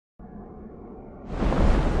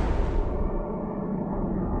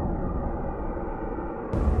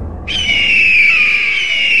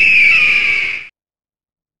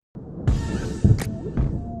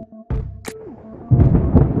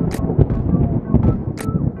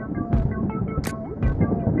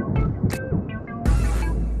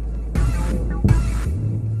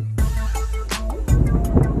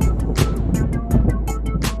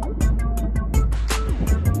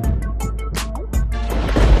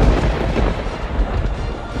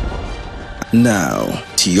Now,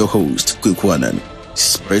 to your host, Kwaku Annan,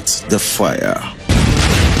 spread the fire.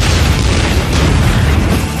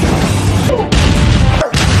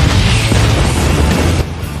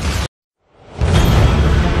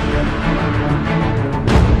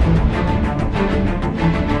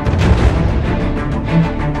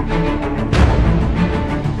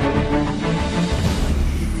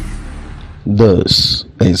 This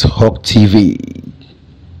is Hawk TV.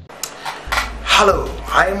 Hello,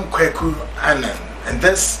 I am Kwaku Annan, and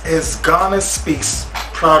this is Ghana Speaks,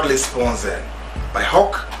 proudly sponsored by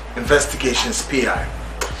Hawk Investigations PI.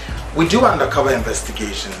 We do undercover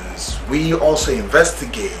investigations. We also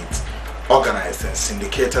investigate organized and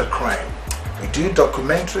syndicated crime. We do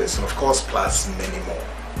documentaries and of course plus many more.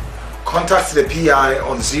 Contact the PI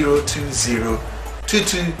on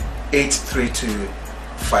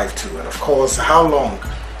 020-22-83252. And of course, how long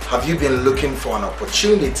have you been looking for an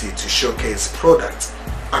opportunity to showcase products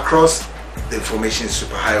across the information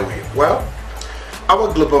superhighway? Well,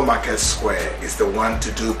 our global market square is the one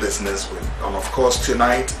to do business with. And of course,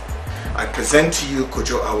 tonight I present to you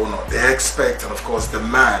Kojo Awono, the expert, and of course the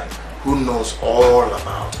man who knows all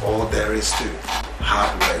about all there is to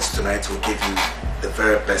hardware. Tonight we'll give you the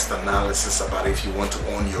very best analysis about if you want to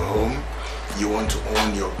own your home, you want to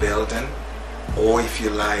own your building, or if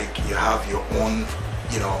you like, you have your own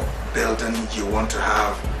building, you want to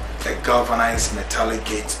have a galvanized metallic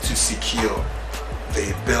gate to secure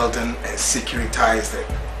the building and securitize it.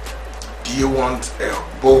 Do you want a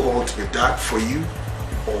borehole to be dug for you,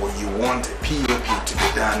 or you want a POP to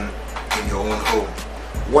be done in your own home?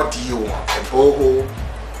 What do you want? A borehole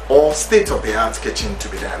or state-of-the-art kitchen to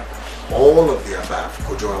be done? All of the above,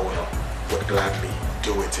 Kojo Awono would gladly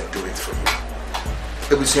do it and do it for you.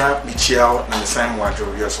 Ebusia Michiao na Simon Wadro,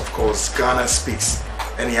 of course, Ghana Speaks.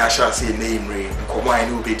 And I shall say name ring, Komai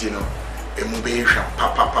no bedino, a mubation,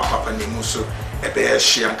 papa Nimuso, a bear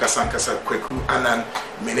Shiankasankasa Kwaku Annan,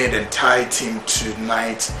 the entire team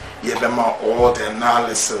tonight. Yebema all the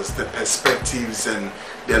analysis, the perspectives, and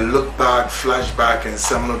the look back, flashback, and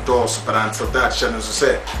some doors. But until that, channel to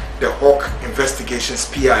say the Hawk Investigations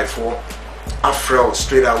PI for Afro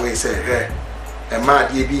straight away say, hey, a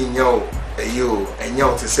mad ye being yo, a you, and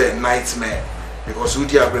yo to say nightmare. Because who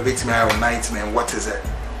do you aggravate me on nightmare? What is it?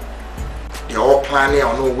 They're all planning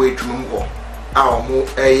on no way to move. Our more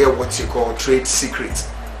what you call trade secrets.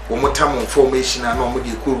 One more time information and no more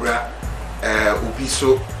the Kura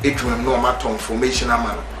Ubiso, Adrian no matter information.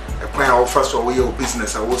 Man, a plan first away your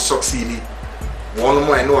business. I will succeed. One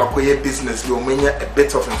more I know acquire business. You may a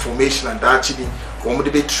bit of information and actually one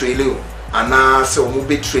would be trailing. And now so we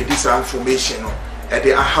be trade this information. At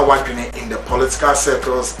the in the political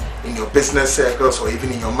circles, in your business circles, or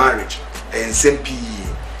even in your marriage. And simply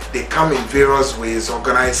they come in various ways,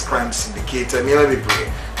 organized crime syndicator, maybe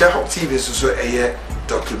the Hawk TV is also a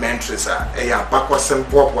documentaries, a backwards and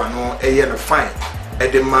bob one, a fine.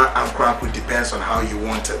 Edema and crank depends on how you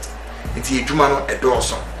want it. It's a Jumano a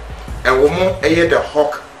Dawson. And one more the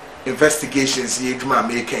Hawk Investigations, Juma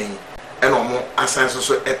making, and more assigns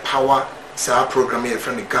also a power. So our program here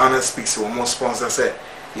from the Ghana Speaks, or more sponsors say,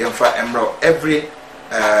 Yamfa Emerald every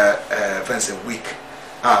week.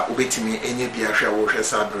 Ubiti me any beer share water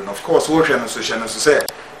sabrin. Of course, water and social say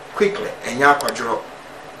quickly and yakwadro.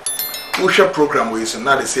 Water program we so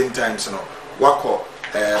not the same time, so no wako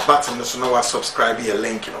button so no subscribe here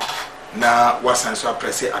link, Now what's answer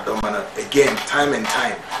press it adomana again, time and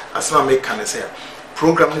time. As I make can say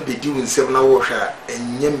program be doing 7 hours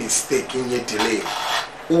and your mistake in your delay.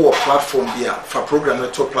 Or platform beer for program na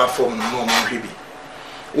to platform no more heavy.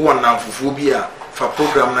 Or now for beer for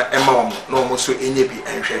program na no more so any be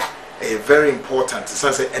a very important.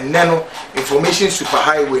 So say and nano information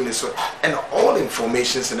superhighway so and all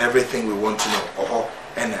informations and everything we want to know.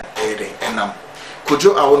 And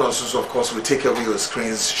Kojo Awono also of course will take away your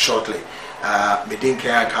screens shortly. Me din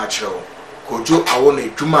can catch you. Kojo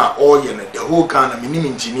Awono Juma all the whole Ghana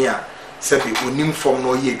minimum engineer. Sebi unim form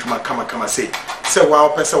no ye dwuma kama say wa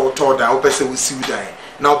opese wo to da opese wo siw dan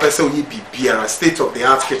na opese wo ye bibia state of the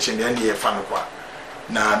art kitchen den ye fa no kwa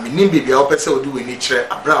na minim bibia opese wo do weni kire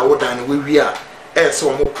abra wo dan we wi a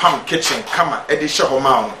so wo pam kitchen kama e de hye ho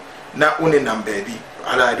ma no na one number bi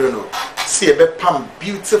I don't know see e be pam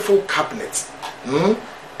beautiful cabinet e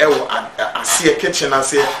wo ase kitchen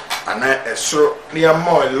ase ana esoro near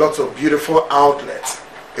more a lot of beautiful outlets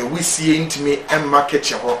e we see into me and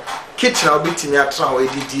market kitchen I'll be tin ya tra ho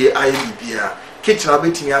edidie ayi bibia kitchen I'll be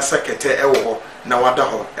tin ya sekete e wo na wada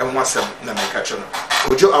ho enwasem na meka cho no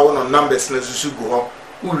Kojo Awono numbers na susu go ho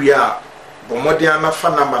uri a bomode ana fa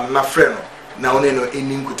number na frɛ no na one no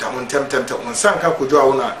eni nkuta ho ntem on sanka Kojo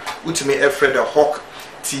Awono utumi e frɛ the Hawk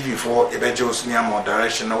TV for Ebejo's near more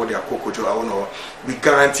direction now they are Kojo Awono. We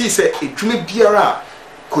guarantee say it dream biara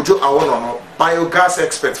Kojo Awono biogas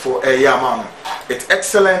expert for a yaman. It's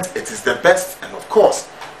excellent, it is the best, and of course,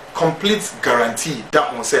 complete guarantee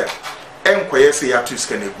that one say enquire ya to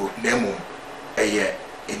scanable nemo a year.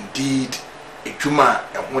 Indeed, a juma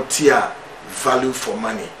and what value for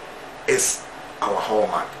money is our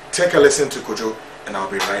hallmark. Take a listen to Kojo and I'll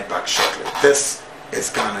be right back shortly. This is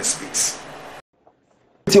Ghana Speaks.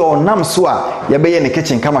 Your nam swa ya be in the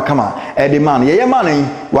kitchen kama the man ye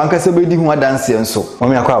man wan ka se be di hu dance enso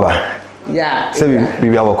mami akwaba yeah so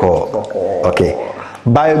we have a call okay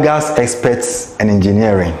biogas experts and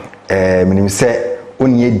engineering minim say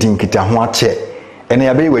onye din kita ho ache ene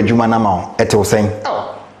ya be wadwuma na ma etew sen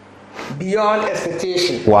beyond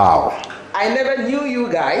expectation. Wow, I never knew you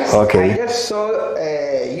guys. Okay, I just saw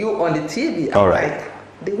you on the TV. All right, like,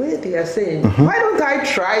 the way they are saying, why don't I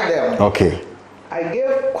try them? Okay, I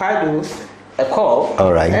gave Kwaku a call.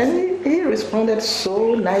 All right. And he responded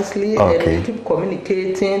so nicely. Okay. And we keep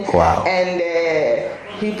communicating. Wow. And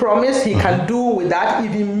he promised he can do without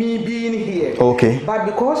even me being here. Okay. But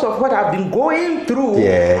because of what I've been going through,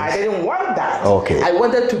 yes, I didn't want that. Okay. I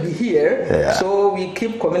wanted to be here. Yeah. So we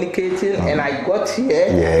keep communicating and I got here.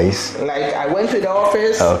 Yes. Like I went to the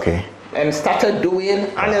office. Okay. And started doing,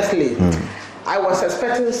 honestly. I was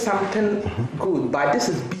expecting something good, but this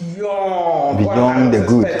is beyond what I was the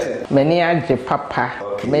good. expecting. Many papa,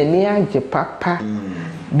 many papa,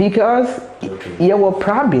 because you have a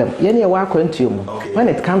problem. When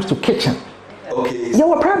it comes to kitchen, you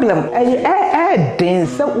have a problem.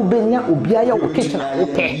 Dance ubenya ubia your kitchen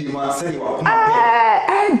okay.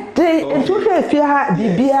 If you have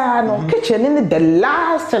the kitchen in the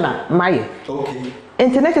last thing, my okay.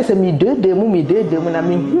 Internet is a me de na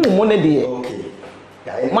me hu mo ne de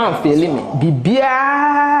man feeling me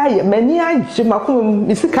bibia many ajimako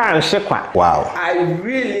misika anhye kwa. Wow, I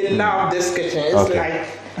really love this kitchen. It's like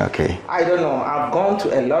I don't know, I've gone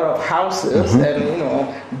to a lot of houses and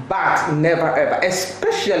but never ever,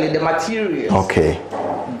 especially the materials.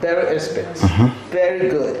 Very expert, very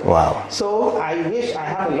good. Wow. So I wish I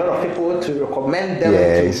have a lot of people to recommend them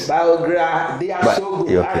to Biogra. They are so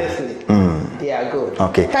good, honestly. They are good.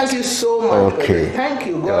 Thank you so much. Thank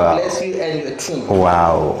you. God bless you and your team.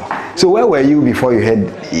 Wow. So where were you before you head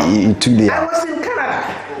to the? I was in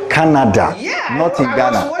Canada. Canada. Yeah. Not in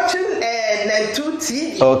Ghana. I was watching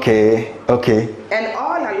TV. Okay. And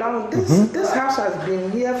all along, this house has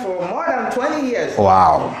been here for more than 20 years.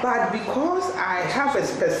 Wow. But because I have a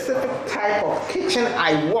specific type of kitchen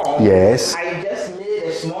I want, yes, I just made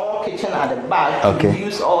a small kitchen at the back to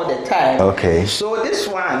use all the time. So this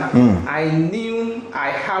one, I knew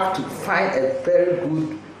I have to find a very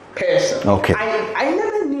good person. I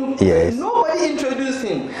never knew. Nobody introduced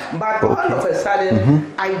him, but all of a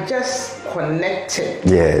sudden, I just connected.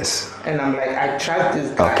 Yes. And I'm like, I trust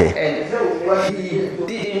this guy. And he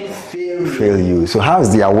didn't fail you. So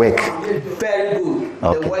how's their work? Very good.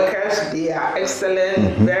 The workers, they are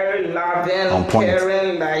excellent, very loving,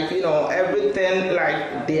 caring, like, everything,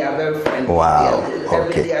 like, they are very friendly. Wow.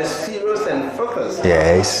 They are serious and focused.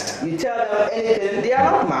 Yes. You tell them anything, they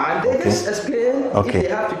are not mad. They just explain if they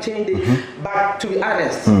have to change it. But to be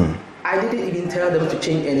honest, I didn't even tell them to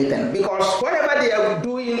change anything because whatever they are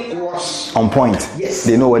doing was on point. Yes.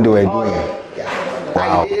 They know what they were doing.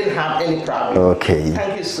 Wow. I didn't have any problem.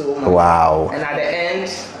 Thank you so much. Wow. And at the end,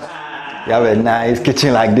 you have a nice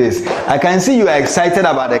kitchen like this. I can see you are excited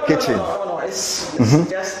about the kitchen. No, it's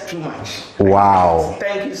just too much. Wow.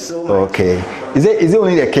 Thank you so much. Is it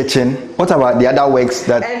only the kitchen? What about the other works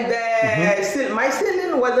that? And my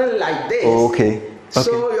ceiling wasn't like this.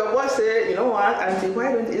 So your boss said, you know what, Auntie,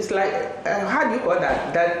 why don't it's like how do you call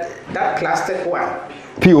that plastic one?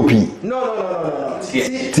 POP. No.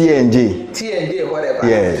 TNG, whatever.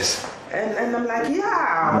 Yes. And I'm like,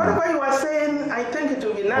 whatever you are saying, I think it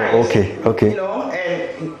will be nice. Okay.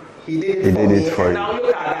 And he did it for me. Now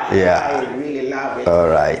look at that. Yeah. I really love it. All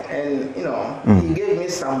right. And he gave me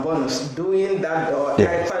some bonus doing that door.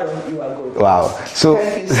 I thought you are good. Wow. So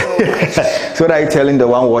thank you so much. So what are you telling the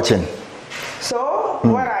one watching? So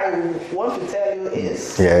what I want to tell you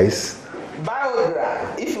is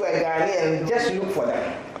Biogra, if you are Ghanaian, just look for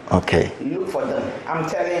them. Look for them. I'm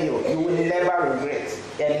telling you, you will never regret,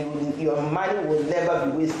 and your money will never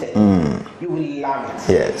be wasted. You will love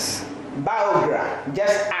it. Yes. Biogra,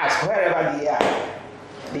 just ask wherever they are.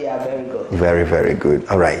 They are very good. Very, very good.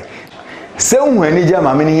 All right. So when you jam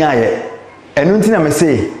amini aye, enunti na me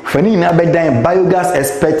say, fani na be dan biogas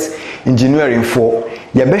expert engineering for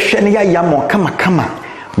ye be hwe ne ya mo kama.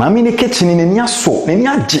 Mami ne kitchen ni nia so, ne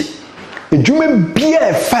nia je. edwuma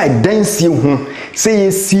bia fa dansie ho say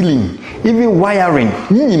ceiling even wiring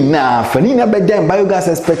nyina fa ni na bedan biogas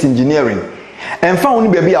expert engineering emfa woni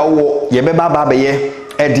bia bia wo ye beba ba ye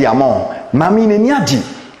edi amon mami ne ni agi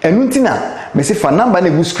enu ntina me se fa number na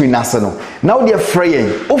gu screen ase no na wo de freyen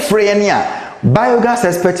o freyen a biogas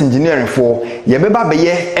expert engineering for ye beba be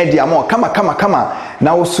ye edi amon kama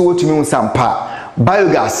na wo so tumi unsampa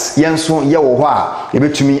biogas yenso ye wo ho a ye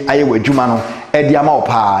betumi aye wadwuma no edi ama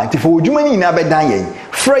opa nti fo wadwuma ni na bedan yen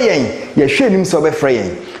freyen ye hwenim so be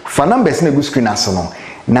freyen fa numbers na gu screen ase no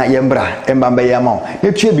na yembra embamba ye ama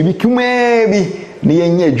na tue bibi kuma bi na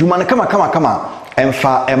yenye adwuma no kama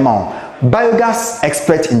emfa ema biogas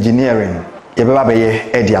expert engineering ye beba be ye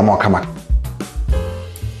edi ama kama.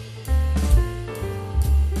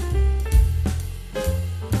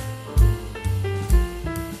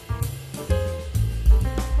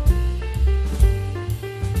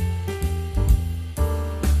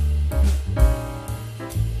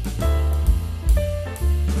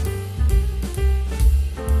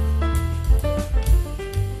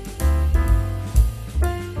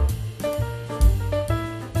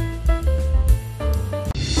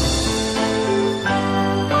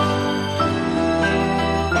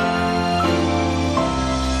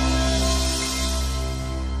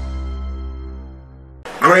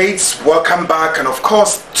 Great, welcome back, and of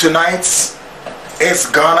course tonight is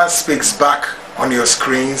Ghana Speaks Back on your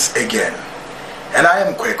screens again, and I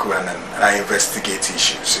am Kwaku Annan and I investigate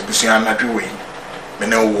issues.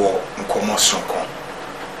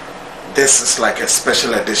 This is like a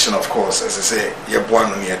special edition, of course, as I say,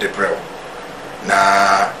 Yabuano near the Brel.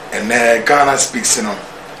 Now, and Ghana Speaks,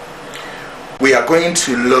 we are going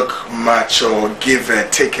to look much or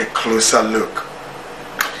take a closer look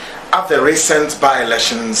at the recent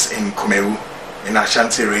by-elections in Kumawu, in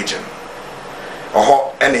Ashanti region.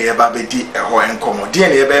 Oho ene yeba bedi eho enkomo. Di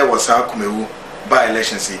ene yeba was our Kumawu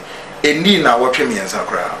by-elections. Eni na wapwe mienza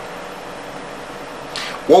kra.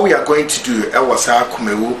 What we are going to do was our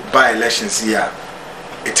Kumawu by-elections here.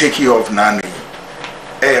 A take of Nani.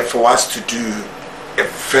 For us to do a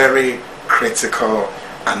very critical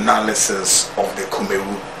analysis of the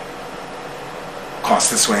Kumawu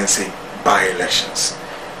Constituency by-elections.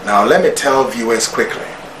 Now let me tell viewers quickly.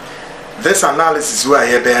 This analysis where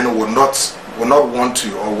Eben would not want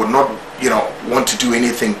to, or would not want to do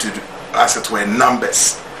anything to as it were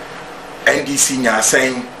numbers. NDC nya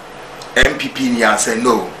saying, MPP nya saying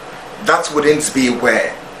no. That wouldn't be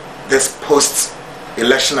where this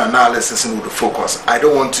post-election analysis would focus. I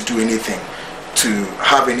don't want to do anything to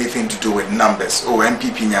have anything to do with numbers. Oh,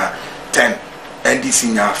 MPP nya 10,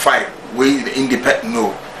 NDC nya 5. We independent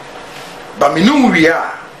no. But me know we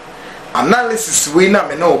are. Analysis we na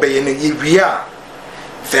me know be in area,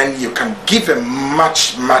 then you can give a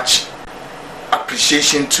much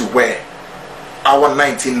appreciation to where our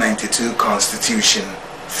 1992 Constitution,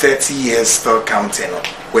 30 years still counting,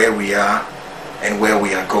 where we are and where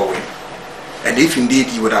we are going. And if indeed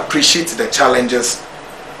you would appreciate the challenges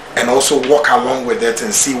and also walk along with it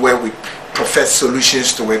and see where we profess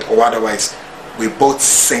solutions to it, or otherwise we both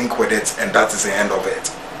sync with it, and that is the end of it.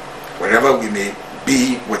 Wherever we may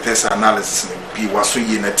be with this analysis, be wasu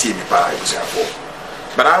ye na team by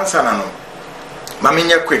but answer no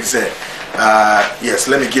maminya quick say yes,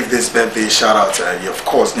 let me give this birthday shout out of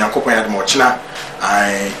course Nyankopon Admochina.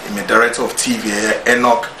 I am a director of TV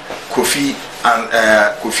Enoch Kofi and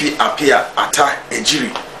Kofi Apia Ata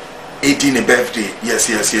Ejiri 18 birthday.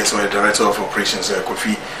 Yes, or the director of operations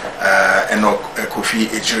Kofi Enoch Kofi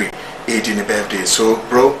Ejiri 18 birthday. So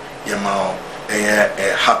bro, yamao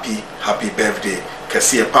a happy birthday.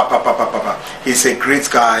 Kasi papa. He's a great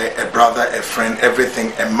guy, a brother, a friend,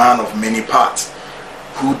 everything, a man of many parts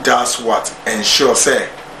who does what? Ensure say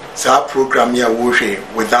our program here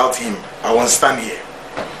without him I won't stand here.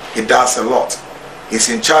 He does a lot. He's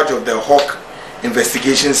in charge of the Hawk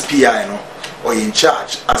Investigations PI, or in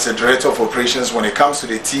charge as a director of operations when it comes to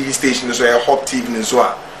the TV station as well, Hawk TV as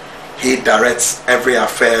well. He directs every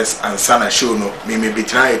affairs and sana show no me be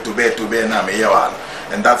trying to be na me yawan,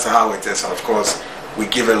 and that's how it is. And of course we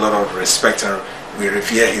give a lot of respect and we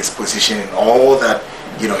revere his position in all that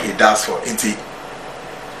he does for inti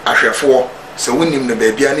ashefo. So when him the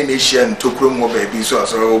baby and nation to more baby so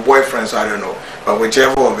boyfriends, I don't know, but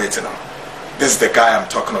whichever of it, this is the guy I'm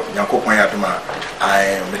talking of. Nyankopon Adoma. I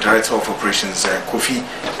am the director of operations Kofi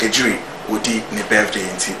Ejiri Odi ni birthday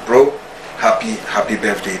inti bro. Happy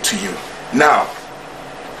birthday to you. Now,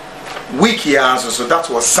 week here, so that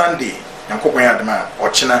was Sunday.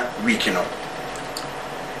 Ochina week,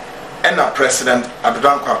 And our president,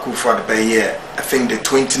 Adudan Kwaku for the Bay year, I think the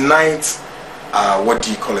 29th, what do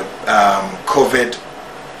you call it? COVID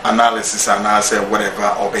analysis and I say whatever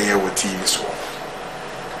or be with TV so.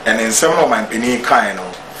 And in some of my opinion, kind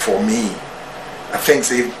of for me, I think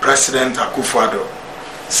say President Akufo-Addo,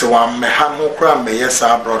 so I'm a me yes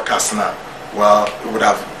broadcast now. Well, it would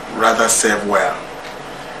have rather served well.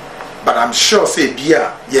 But I'm sure say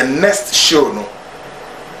dear your next show no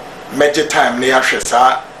major time near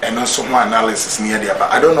Shesa and also more analysis near there. But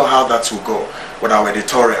I don't know how that will go with our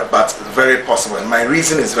editorial, but very possible. And my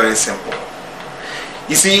reason is very simple.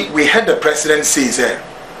 You see, we had the president say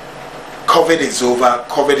COVID is over,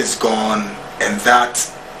 COVID is gone, and that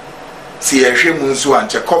see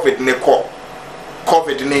COVID neko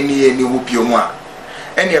COVID ni wupio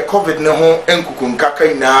and your COVID no ho enkukun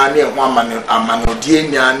kaka ina ne ho amanodie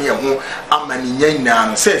nya ne ho amaninya ina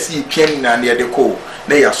no says you twen na ne de ko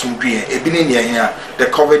na ya somdue ebi ne ne the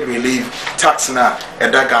COVID relief tax na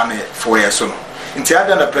edagane for year so no nti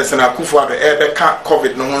ada na president Akufo-Addo ebeka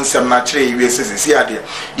COVID no ho nsem na kire yiwesisi ade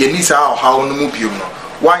ye ni sa how no mu biom no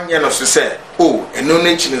wanye no so say oh eno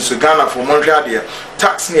na chi no so Ghana for monhwe ade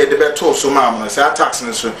tax na de beto so ma no say tax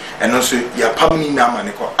no so eno so ya pamni na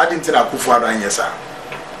amane ko ade nti na Akufo-Addo anyesa.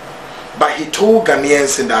 But he told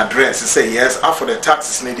Ghanaians in the address, he said, yes, after the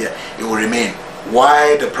taxes needed, it will remain.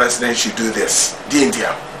 Why the president should do this? The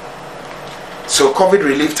India. So COVID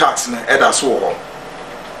relief tax in Edas War.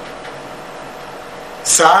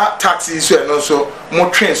 Sa taxes and also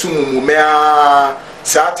more trains mumea.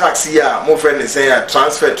 Sa tax here, more friend is saying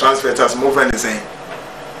transfer tax, more friend is saying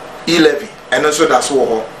e-levy. And also that's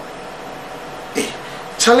war.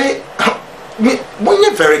 Charlie, when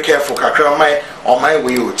you're very careful, Kakra, my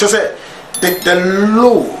way, just say the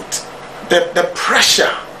load, the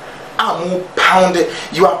pressure are more pounded.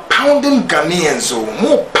 You are pounding Ghanaians,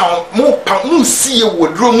 more pound, see you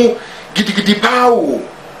would room, giddy power.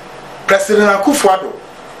 President Akufo-Addo,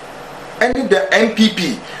 and the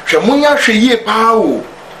MPP, Shamunya Sheye power,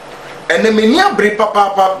 and the mania break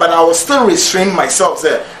papa, but I will still restrain myself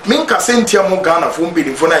there. Minka sentia mo Ghana from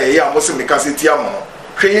bidding for a year, Mossi Mikasitiamo,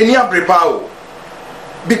 Shayenia break power.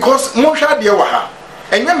 Because Mosha Diawaha,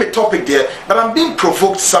 and you have a topic there, but I'm being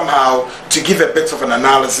provoked somehow to give a bit of an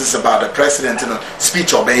analysis about the president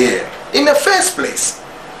speech of the year. In the first place,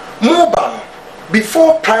 Moban,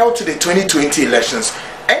 prior to the 2020 elections,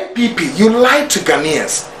 NPP, you lied to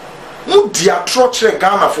Ghanaians. Mu dia troche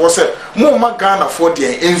Ghana for say, mu ma Ghana for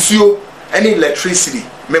the ensure any electricity.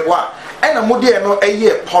 Mebwa. And a modi no a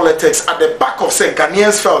year politics at the back of say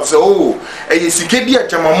Ghanaians felt so a yesikebi a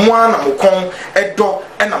jamamwa na mukon edo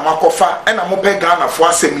and a makofa and a mope Ghana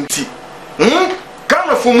for 70.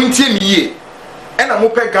 Ghana for minti ye and a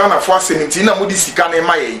mope Ghana for 70 na modi sikane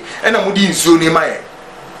maye and a modi nzoni maye.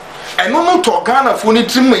 And no to Ghana for ni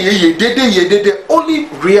trim ye dede only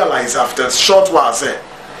realize after a short while say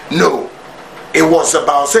no, it was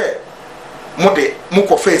about say mode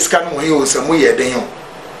muko face kan mo he o se mo ye den.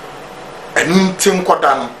 And tin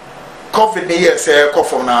kodano COVID ne year say ko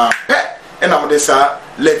from na pe and am this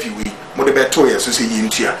levy we mo de beto ye so say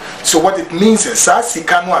yintua. So what it means is sa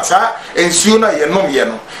sika no asa ensuo na ye nom ye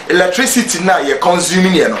no electricity na ye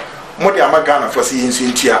consuming ye no mo de amagana for say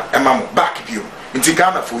yintua ema mo back view nti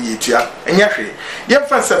Ghana for ye tua enya hwe ye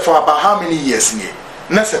fancy for about how many years ni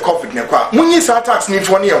na say COVID ne kwa munyi sa tax ni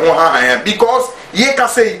for ne ho ha because ye ka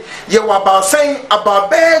say ye wa about saying about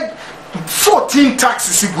bed 14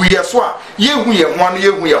 taxes iguye so a ye hu ye ho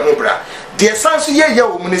ye hu ye ho bra the essence ye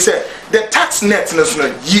wo mun say the tax net no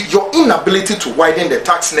your inability to widen the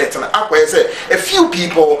tax net and akwa say a few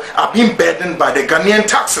people are being burdened by the Ghanaian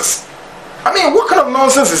taxes. I mean, what kind of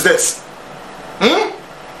nonsense is this?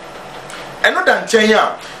 And not than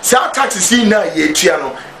Chenya say taxes in na ye tua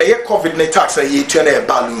no e COVID net tax ye tua na e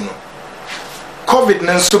balloon.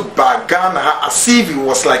 COVID so Ghana as if it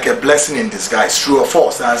was like a blessing in disguise. True or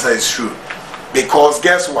false? The answer is true. Because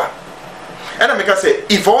guess what? And I make say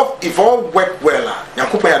if all work well,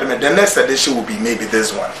 the next edition will be maybe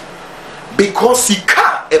this one. Because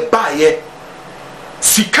sika e buy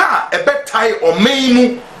sika e betai or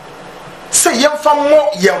mainu say yemfa mo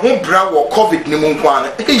ye ho bra wo COVID ni mu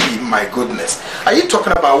nkwana. Hey, my goodness. Are you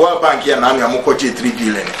talking about World Bank here now? I'm going to 3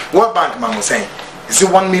 billion. World Bank man was saying, is it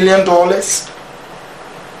 $1 million?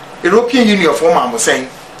 European Union former I'm saying,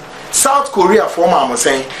 South Korea former I'm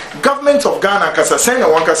saying, government of Ghana kasa send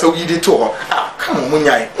one kasa we did to her. Ah, come on,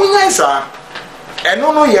 munyai sir. And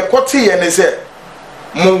no ye kwoti ye ne say,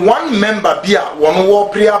 mo one member bia one war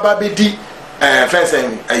prayer babedi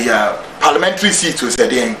fencing a parliamentary seat was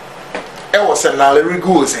said in. E was a nalary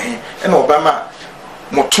go saying, and Obama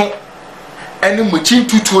moton and muchin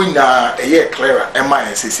tutu na a year clearer and my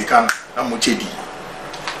sikan and muchedi.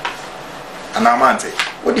 And Amante,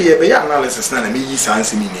 what do you have analysis? None of me,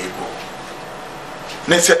 sans me, neighbor.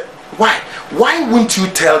 And I said, why wouldn't you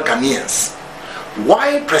tell Ghanaians?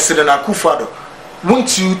 Why President Akufo-Addo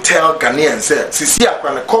won't you tell Ghanaians that sisi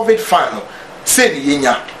akwana COVID final say ni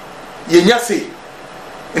yenya say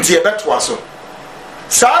nti ebeto aso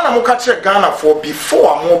saa na mo ka kire Ghana for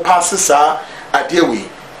before mo pass saa adewe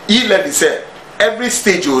e-levy say every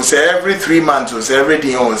stage or say every 3 months or say every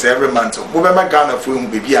day or say every month mo be ma Ghana for mu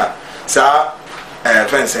baby a saa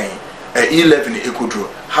saying e-levy ekudro.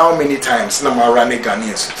 How many times na mo run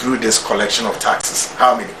Ghanaians through this collection of taxes?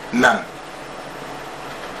 How many? None.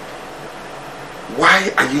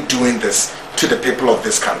 Why are you doing this to the people of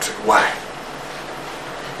this country? Why?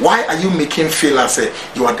 Why are you making feel as if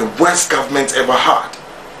you are the worst government ever had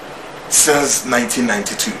since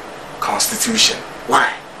 1992 Constitution?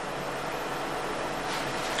 Why?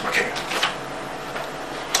 Okay.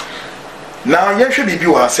 Now, yesterday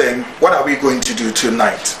you are saying, what are we going to do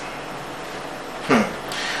tonight?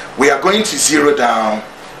 We are going to zero down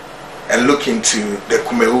and look into the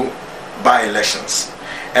Kumawu by-elections.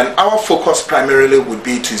 And our focus primarily would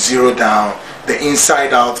be to zero down the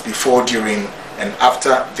inside out before, during, and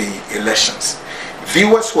after the elections.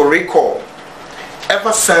 Viewers will recall,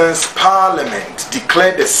 ever since Parliament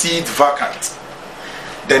declared the seat vacant,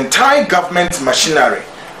 the entire government machinery,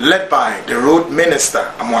 led by the Road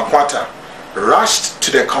Minister, Amwakwata, rushed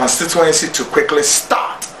to the constituency to quickly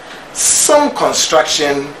start some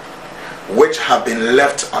construction which have been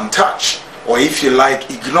left untouched, or if you like,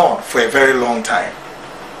 ignored for a very long time.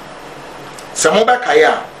 Samoba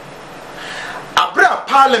Kaya, Abra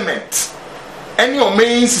Parliament, any of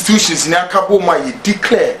main institutions in Akaboma, you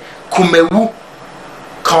declare Kumawu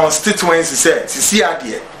constituency says, see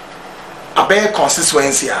idea, a bear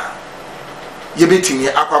constituency. You betting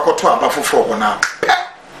your aquacoto abafo for one up.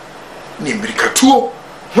 Nimbricatuo,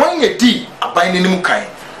 when you did a binding mukai,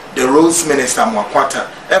 the Rose Minister Mwakwata,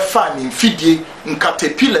 a fan in Fidi, in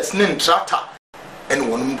caterpillars, Nintrata,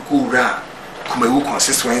 and one Mukura, Kumawu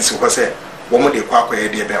constituency was a woman de Kwaku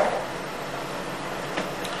Annan.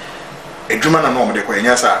 A German and woman de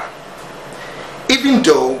Kwanyasa. Even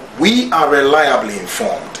though we are reliably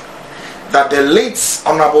informed that the late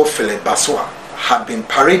Honorable Philip Baswa had been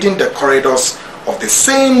parading the corridors of the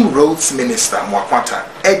same roads minister Mwakwata,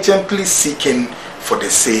 urgently seeking for the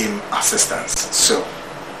same assistance. So,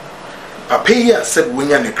 Papeya said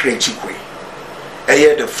Winya Nekre Chikwe,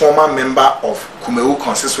 the former member of Kumawu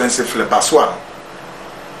constituency Philip Baswa.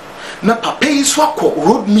 Na Papeya swako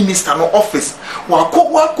road minister no office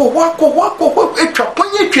wako etwa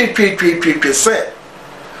ponye say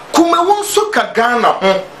Kumawu nso ka Ghana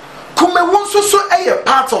ho Kumawu nso so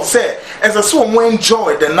part of say as a so mo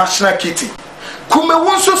enjoy the national kitty.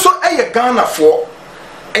 Kumawu nso so Ghana for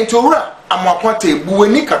enti owura Amwakwata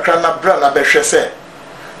ebuweni kakra na bra na behwe say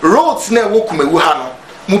roads na wo Kumawu ha no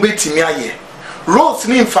mu betimi aye roads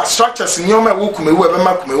ni infrastructures nyoma wo Kumawu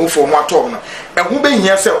ebema Kumawu for mo atom no ehu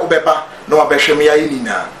behia say obeba na wabehwe me aye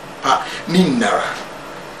nina pa ninara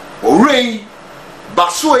orei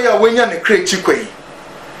baso ya wenya ne krechi kwai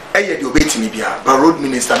de obetimi bia ba road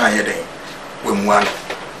minister na ye den wemuano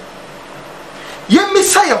ye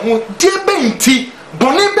misaya ho de benti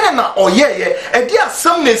bone be na oyeye e de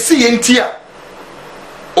asam na si ye ntia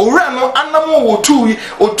owura no anamo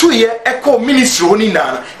otu ye eco ministry oni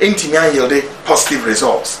na entimi ayelde positive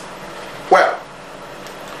results. Well,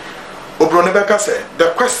 Obronebeka said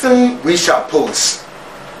the question we shall pose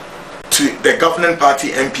to the governing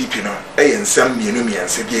party MPP no ensem mienu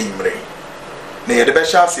miense bia yimre na ye de be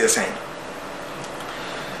sha se saying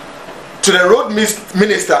to the road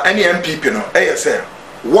minister any MPP no say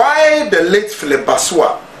why the late Philip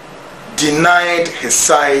Baswa denied his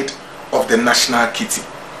side of the national kitty.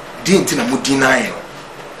 Di ntina mu deny no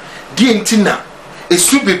di ntina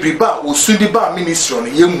esu bebreba osudi ba ministry no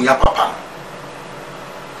yemu ya papa.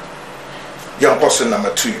 Young person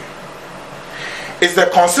number 2, is the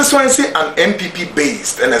constituency an MPP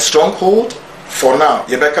based and a stronghold? For now,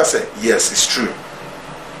 Yebeka said yes, it's true,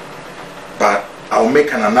 but I'll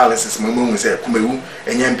make an analysis. Mumu say Kumawu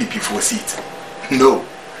and MPP for a seat. No,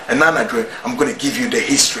 and I'm going to give you the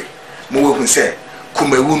history. Mumu say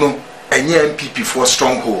Kumawu no and MPP for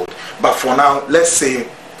stronghold. But for now, let's say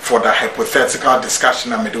for the hypothetical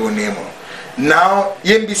discussion I'm doing now,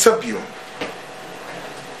 Yembi Sabiu.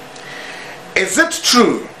 Is it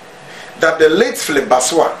true that the late Philip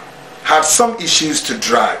Baswa had some issues to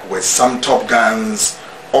drag with some top guns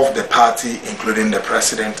of the party, including the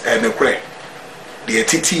president and the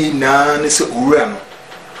Titi na nese urano.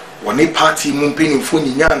 Wani party mumpini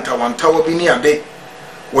funi nyanta wantawa bini ade.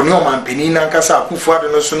 Wani omampini na nkasa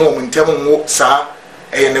Akufo-Addo no so no muntemu mo sa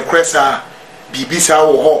ne kresa bibisa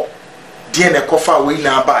wo ho. Die ne kofa we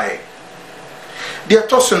na bae. Dear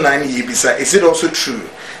Tosunani Yibisa, is it also true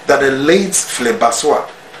that the late Philip Baswa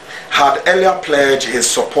had earlier pledged his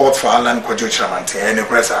support for Alan Kwadwo Kyeremanteng and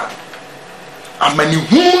Negresa? Amani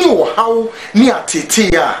huni o how ni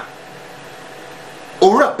atetea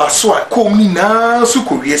ora Baswa komi na su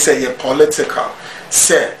kowie say political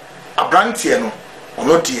say abrantie no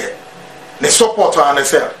ono de ne support an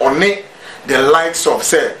say one the likes of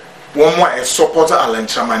say one more a supporter Alan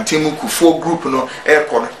Kyeremanteng Kufuor group no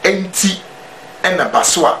aircon empty and a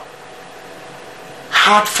Baswa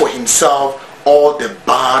had for himself all the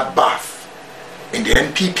bad bath in the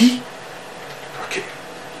NPP. Okay.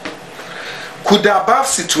 Could the above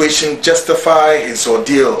situation justify his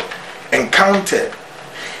ordeal encountered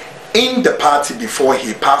in the party before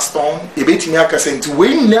he passed on? Ebetimi akase nti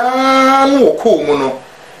we na no ko mu no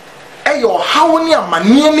eyo hawo ni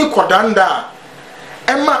amane ni kodanda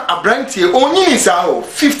Emma abrantie onyini sa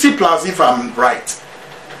 50 plus if I'm right.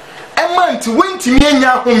 Emma nti wentimi anya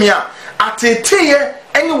homia ateteye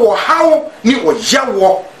eni wo hawo ni wo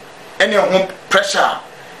yawo eni ho pressure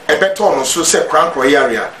ebeto no so se krankro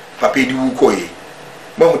area papa di wu koyi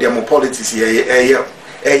mamu de mo politics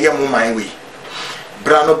eye mo man we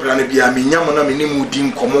brano bia me nyamo na me ni mu di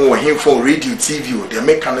nkomo wo hemfo radio tv o de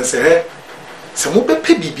make kan se he se mo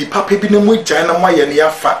bepe bibi papa bi na mo gyan na mo ye ne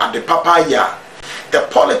yafa ade papa ya. The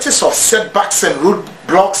politics of setbacks and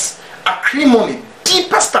roadblocks, acrimony,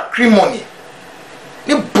 deepest acrimony.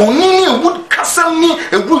 Ni bonini would castle ni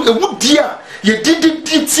a wood dear. Ye did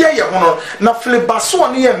tia ya hono. Na Philip Baswa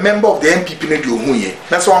ni a member of the NPP ne do huye.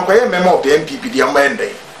 That's why I'm a member of the NPP the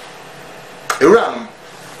amende. Iran.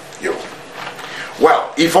 Yo.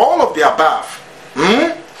 Well, if all of the above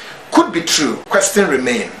could be true, question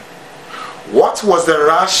remain. What was the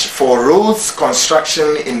rush for roads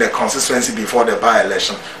construction in the constituency before the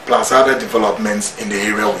by-election, plus other developments in the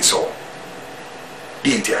area we saw?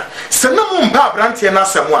 Dintia. Senamu mba brantie na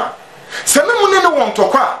semwa. Senamu nene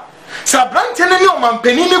wontokwa. Sa brantie nene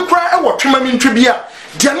omampenini kura ewo twemami ntwebia.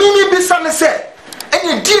 Dia mimi bisa ne se.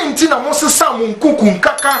 Enye dinti na mo sesa mo nkuku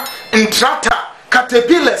nkaka ntrata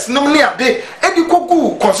caterpillars nomni ade edi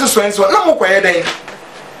kogu constituency na mo kwaye den.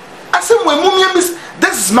 Asemwe mumia mis.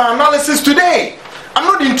 This is my analysis today. I'm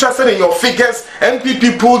not interested in your figures.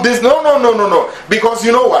 NPP pulled this. No. Because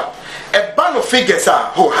you know what? A band of figures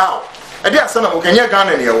are how? The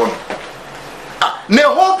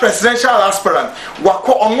whole presidential aspirant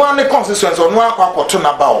wako on one constituency on one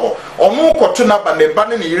kwakotuna ba ho. Onu kwakotuna ba ne ba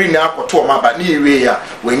ne yiri na akoto ma ba ne yiri ya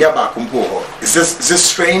wenya ba kumpo ho. Is this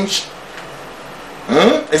strange?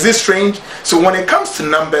 Is this strange? So when it comes to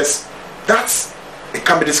numbers, it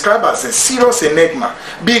can be described as a serious enigma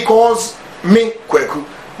because me Kwaku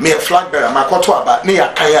me flag bearer makoto aba ne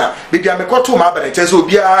yakaya bibi amekoto ma aba ne tezo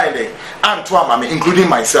bia ende anto ama me including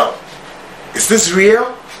myself. Is this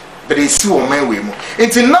real? But it's still on my way mo.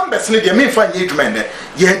 Into numbers ne dey me fa nyedwuma ne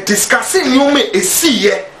ye discussing you me esi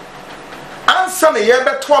ye ansa ne ye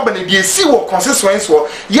beto aba ne dey esi wo constituency wo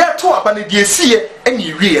ye to aba ne dey esi ye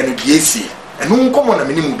eni wie ne dey esi eno nkomo na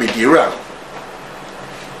me ni mu be dey ra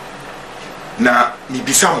na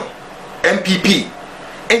mibisamo MPP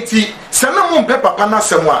enti sanamu mpe papa na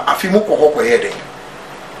semwa afimu kokoko yeden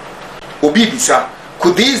obi bisa,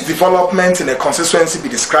 could these developments in the constituency be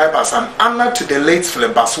described as an honor to the late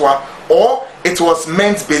Philip Baswa, or it was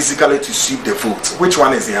meant basically to sweep the vote? Which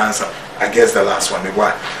one is the answer? I guess the last one.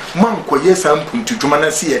 Why man ko yesa mpuntu dwuma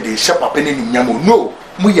na se ye de hye papa ne nyamo no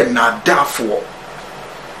mu ye na dafo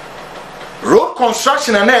road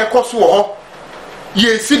construction na ekoso ho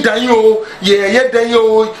ye si dan yo ye dan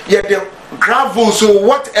yo ye the gravel so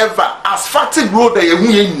whatever asphaltic road ye hu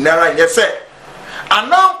ye nyinara ye se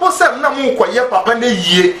anampo se na mu koye papa na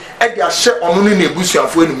yie e de ahye onu ne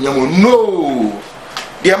nebusuafo enumyamo no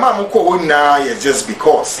de ma mu ko wona ye just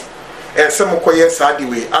because se mu koye sadi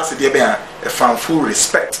we as de be a full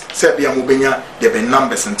respect se bia mu benya de be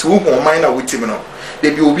numbers nti wo hu man na witimi no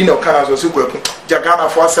de bi obi na kana so Kwaku jagana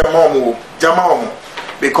fo asem mo jama mo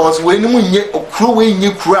because when mu nye okru we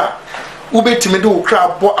nye kura ubetime de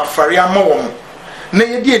okra bo afare ama wo na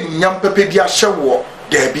ye de enunyam pepe bi ahye wo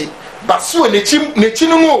da bi baso nechi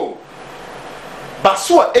no mo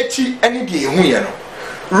baso echi ene de ehu ye no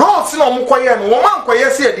roads na omkoye no wo man koye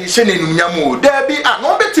se de hye nenunyam o da bi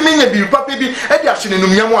no betime nya bi papa bi e de ahye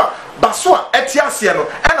nenunyam a baso eti ase no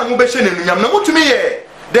na mo be hye nenunyam na mutumi ye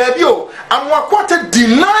da bi o amwakota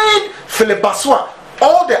denied Philip Baswa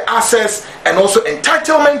all the access and also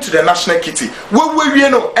entitlement to the national kitty. We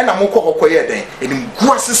know and amoko hokoye den in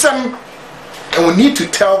guasisem, and we need to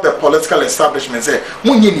tell the political establishment say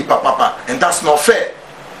munye ni papa, and that's not fair.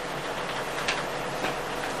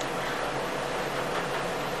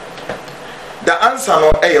 The answer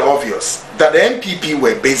no obvious that the MPP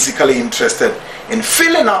were basically interested in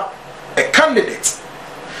filling up a candidate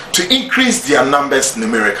to increase their numbers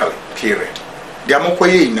numerically. Period. The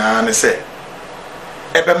amokoye na ne say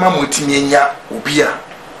ebema mutimi nya obi a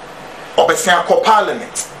obesia ko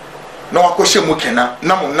parliament na wakoshe mu kena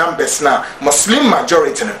na mo numbers na Muslim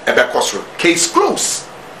majority no ebe kosro. Case close.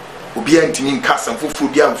 Obi a ntimi nka samfufu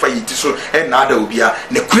bi amfa yiti so na ada obi a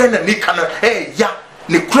ne kura na nika no ya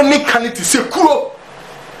ne kura nika ne ti se kuro.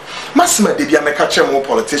 Masima de bia meka che mo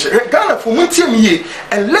politician Ghana for muntie me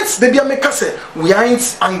and let's de bia meka say we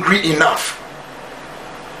aren't angry enough.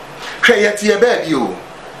 Hwe yeti e baby o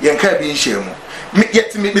yenka bi nhyiamu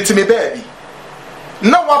yeti me baby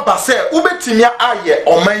na wa ba say ubetimi aye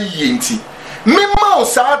oman yie nti memma o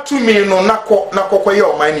sa tumi no nakokoye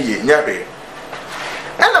oman yie nyahwe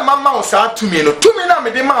ena mamma o sa tumi no tumi na me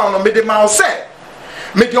de ma o say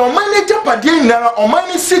me de oman ne japade nyara oman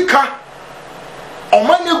ne sika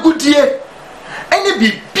oman ne gudie ene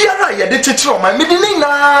bi biara ye de kyekere oman me de ne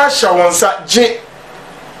na hya wonsa je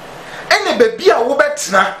ene be bia wo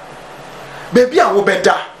betena bebi a wo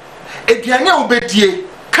beda aduane a wo bedie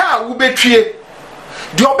ka wo betwie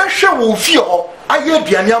de obehwe wo fie ho aye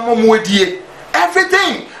aduane amomo adie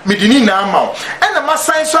everything medini na ama ena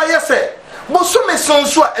masan so aye se bo so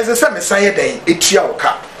mesonso a eze se mesan ye den etua wo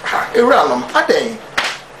ka ha ewranom aden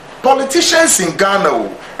politicians in Ghana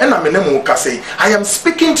o ena menemu ka say I am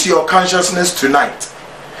speaking to your consciousness tonight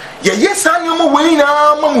ye yes anyomo we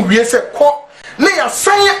na mam wie se ko na ya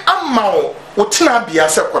san ama wo tena bia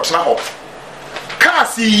se kotena ho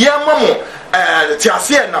kasi yamamu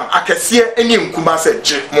tiasie nam akese eni nkuma se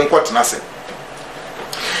je monkotena se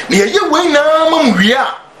ne ye we na mam wi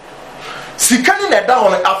a sika ni na da ho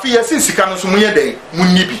afi ye sika no so munye den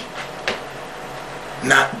munni bi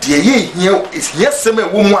na de ye hia is yesem e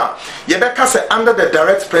wo mu a ye be ka se under the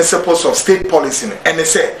direct principles of state policy and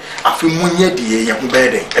say afi munye de ye ho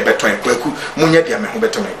be den e beton Kwaku munye de me ho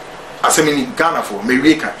beton asemini Ghana for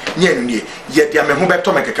meweka nyenu nie ye dia me ho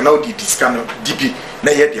beto me keke na odi diska no dibi na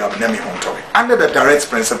ye dia na me ho ntobe under the direct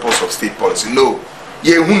principles of state policy. No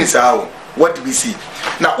ye hu ni sa what do we see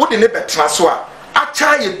na odi ne betra so a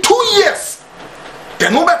acha ye 2 years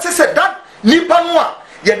then no better say that nipa no a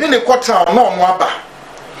ye de ne kwota no no aba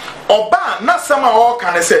oba na sama o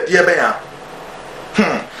kan say de be ya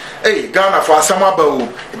hey Ghana for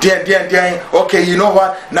Asamaba, okay, you know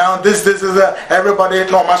what? Now this is everybody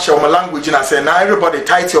no much my language and I say now everybody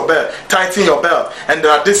tighten your belt and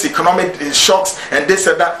there are this economic shocks and this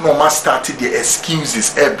and that no must start the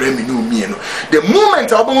excuses the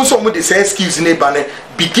moment I someone they say excuse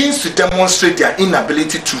begins to demonstrate their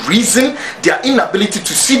inability to reason, their inability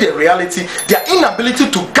to see the reality, their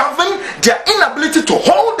inability to govern, their inability to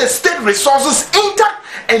hold the state resources intact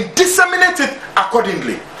and disseminate it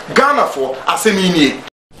accordingly. Ghana for asemini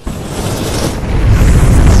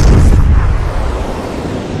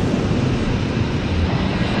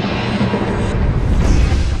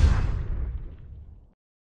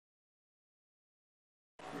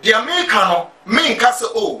the American main kase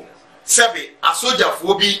o sebe a soldier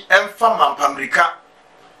for bi emfa mampamrika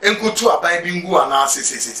enkutu aban bi ngu ana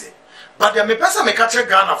sesesese but the me person me catch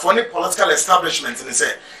Ghana for any political establishment and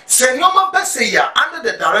say no man say ya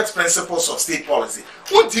under the direct principles of state policy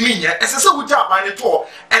untimi nya esese wuja aban to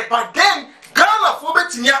but then Ghana for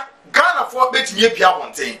betinya pia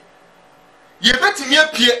bonten ye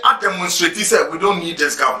betinya pie a demonstrate say we don't need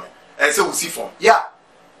this government and say we see from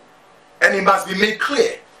and it must be made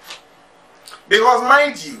clear because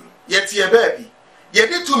mind you yet ye baby ye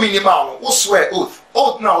did too minimal who swear oath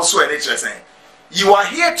now swear nature saying you are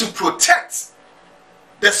here to protect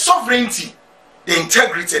the sovereignty, the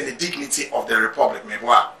integrity and the dignity of the republic,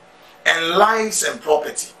 and lives and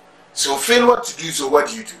property. So fail what to do, so what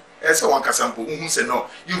do you do? As one casampo who say no,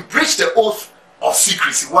 you breach the oath of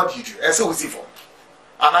secrecy, what do you do? As a for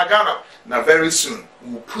Anagana, now very soon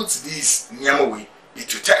we'll put these Nyamawi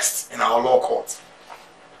into test in our law court.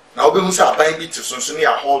 Now we say buying bit to Sunsunni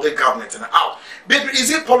a holding government and out. But is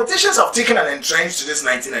it politicians have taken an entrenched to this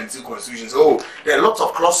 1992 constitution? So there are lots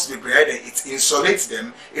of clauses behind it. It insulates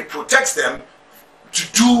them, it protects them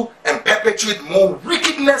to do and perpetuate more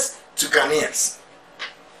wickedness to Ghanaians.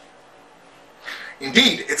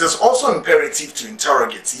 Indeed, it is also imperative to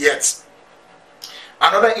interrogate yet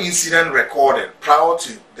another incident recorded prior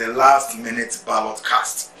to the last minute ballot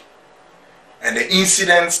cast. And the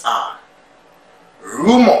incidents are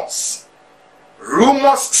rumors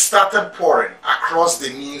started pouring across the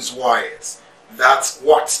news wires that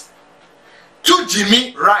what? To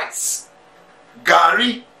Jimmy Rice,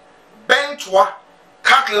 Gary, Bentwa,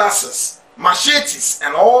 cutlasses, machetes,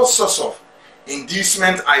 and all sorts of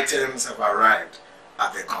inducement items have arrived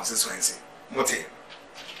at the constituency. Mote.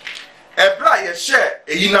 Ebra ye share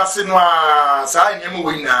e yina senwa sa nyemu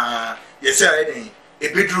we na ye say a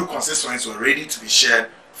bedroom constituency were ready to be shared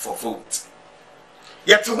for vote.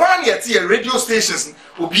 Yet one yet a radio stations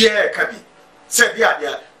will be a cabby. Said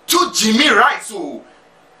there two Jimmy Rice so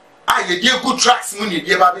I ye good tracks when you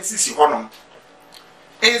gave up the CC honum.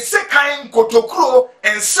 And second Kotokro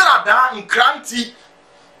and Sada in Kranti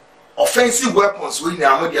offensive weapons when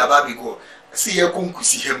Yamudi Ababigo. See you come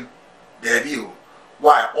see him there you.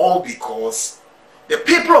 Why? All because the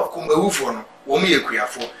people of Kumawu won't be a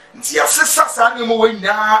creature. Nti asesa sa nemo we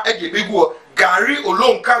na e de begu Gary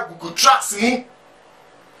Olonka gugu tracks mu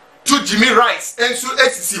to Jimmy Rice enso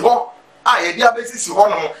esisi ho a ye dia besisi ho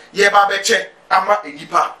no ye ba be che ama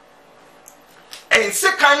enipa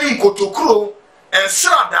ense kan nkotokuro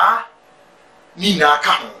ensrada ni na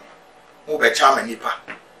aka ho mo be cha ma nipa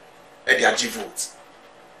e de agi vote.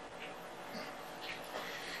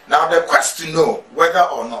 Now the quest to know whether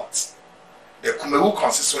or not the Kumawu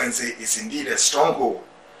constituency is indeed a stronghold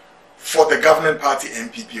for the governing party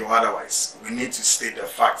MPP or otherwise, we need to state the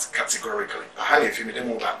facts categorically. If you made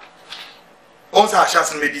move on. Also, I shall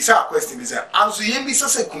say this question is as you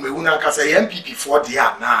say Kumawu na kasa MPP for the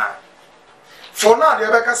na. For now, the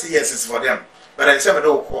other say yes, it's for them. But I say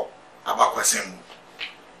no about question.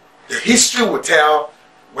 The history will tell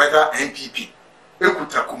whether MPP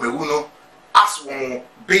ekuta Kumawu no as one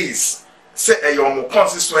base say a young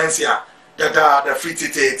constituency that the free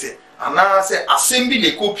tete. And now say assembly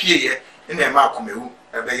the copy in the Kumawu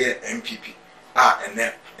MPP. And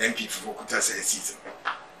then MPP for Kuta season.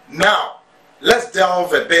 Now, let's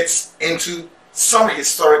delve a bit into some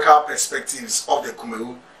historical perspectives of the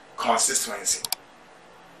Kumawu constituency.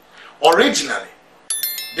 Originally,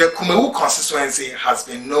 the Kumawu constituency has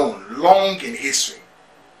been known long in history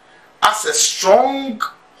as a strong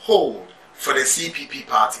hold for the CPP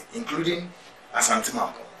party, including Asante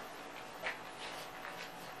Mampo.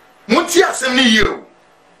 Munti assembly you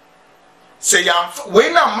say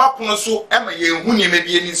when na mapono so ema ye hu ne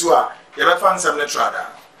mebie ni so a ye be fan sam ne trada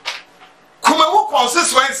Kumawu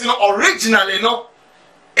constituency no originally no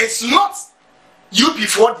it's not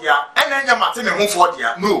UP4 dia enenya mate me hu for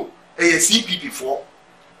dia no a CPP4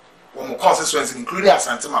 one constituency including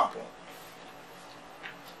Asante Mampo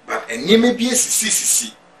but enye mebie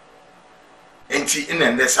sisi enti in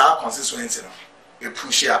and this our constituency no e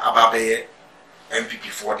push ya ababe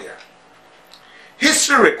MPP4 there.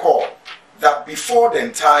 History recall that before the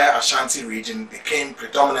entire Ashanti region became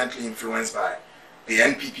predominantly influenced by the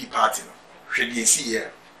NPP party,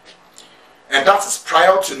 and that is prior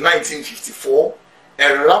to 1954,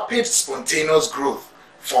 a rapid spontaneous growth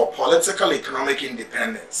for political economic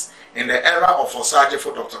independence in the era of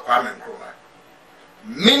Osajefo Dr. Kwame Nkrumah.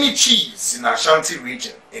 Many chiefs in Ashanti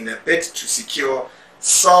region, in a bid to secure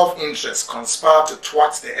self-interest, conspired to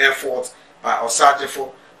thwart the effort by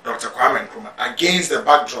Osajefo Dr. Kwame Nkrumah against the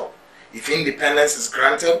backdrop. If independence is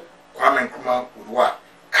granted, Kwame Nkrumah would what?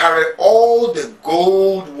 Carry all the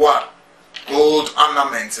gold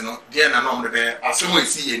ornaments, dear Nanom Rebe, as we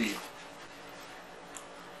see any.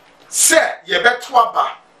 Say, ye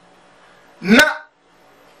betwaba na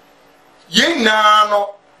ye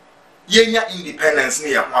no yenya independence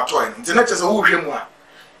near Matoy. International Ushemwa.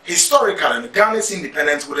 Historically, Ghana's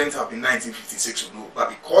independence wouldn't have been 1956 or no, but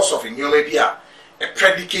because of a new media, a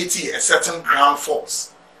predicated a certain ground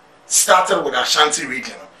force started with Ashanti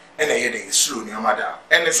region and a heading is slow near Mada.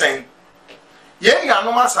 And the saying, Yen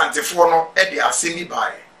Yanoma Santifono at the assembly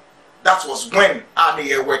by. That was when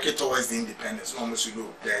they were working towards the independence. No, Monsieur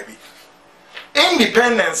Lou, there be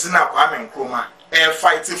independence in Kwame Nkrumah and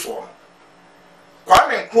fighting for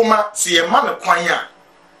Kwame Nkrumah, see a man of Kwanya.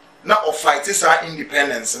 Now of fighters are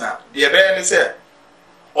independence now. The Abel say,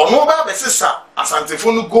 or no Baba Sissa, as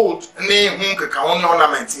Antiphone gold, name whom can only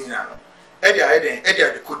ornament in Eddie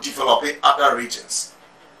they could develop in other regions.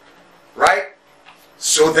 Right?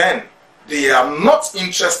 So then, they are not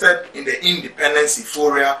interested in the independence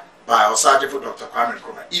euphoria by Osajefo Dr. Kwame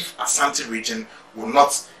Nkrumah if Asante region will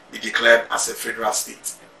not be declared as a federal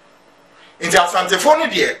state. In the Asante phone,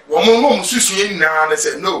 dear, woman Susie na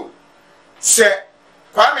said no. Say,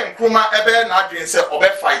 Kwame Nkrumah ebe na adwin say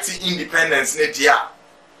obe fighting independence ne dia.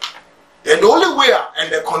 Then the only way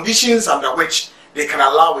and the conditions under which they can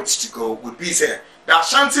allow it to go would be say the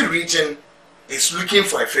Ashanti region is looking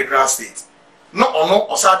for a federal state. No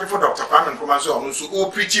Osajefo Dr. Kwame Nkrumah so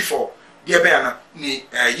o preach for the ebe na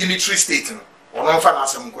unitary state no no fa na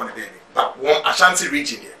asem ko ne baby. But one Ashanti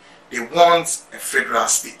region there, they want a federal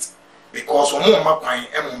state because one more kwan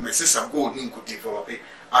em gold ni could develop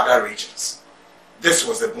other regions. This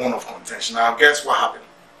was the bone of contention. Now, guess what happened?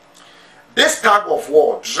 This tug of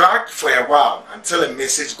war dragged for a while until a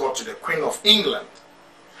message got to the Queen of England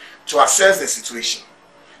to assess the situation.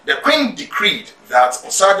 The Queen decreed that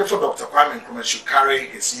Osadefo Dr. Kwame Nkrumah should carry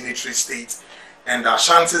his unitary state and the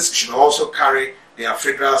Ashantis should also carry their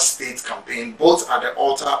federal state campaign, both at the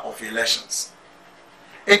altar of elections.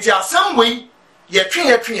 In the same way, and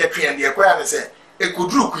the Queen said, "A could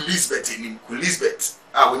do Elizabeth in Elizabeth,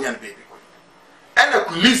 our young baby queen." And a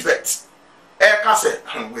Elizabeth, said,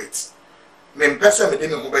 "Wait, men person me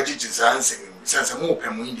didn't move since a move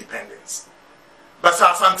independence." But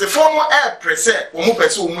Santifono air present, Omu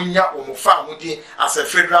Peso Munya, Omu Famudi as a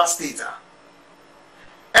federal state.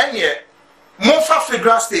 And yet, Mofa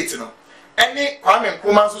federal state, no. Any Kwame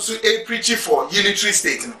Nkrumah so a preaching for unitary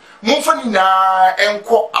state, no. Mofa na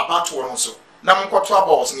enko about one so. Na mko to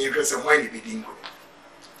about ni dress and when you begin.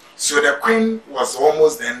 So the Queen was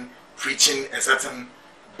almost then preaching a certain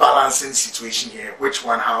balancing situation here, which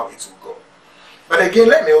one how it will go. But again,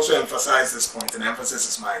 let me also emphasize this point, and emphasis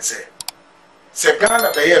is mine. Say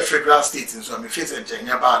Ghana be a federal state, and so I'm facing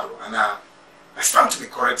Kenya battle, and I stand to be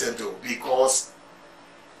corrected though, because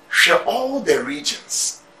share all the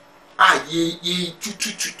regions ye tu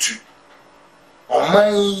or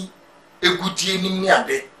my egudie ni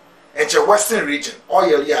ade, and the western region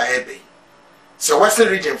oil ya ebe. So western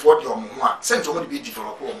region for the omuwa, central to be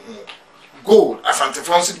developed gold as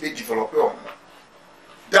Antifonso to be developed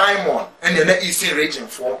diamond, and the eastern region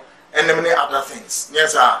for and many other things.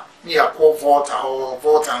 Yes, me a call water or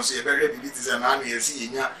water and so you very bibit and I see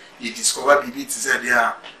you discover bibit is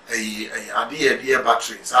there a dear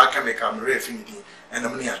batteries. I can make a marine affinity and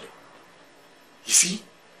many other. You see,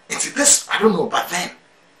 into this I don't know, but then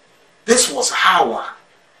this was how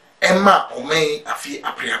Emma or May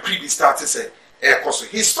pre started say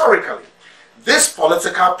historically this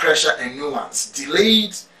political pressure and nuance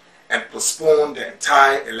delayed and postponed the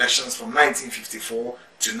entire elections from 1954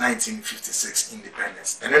 to 1956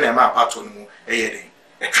 independence. And then I'm about to know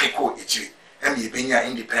a trickle and the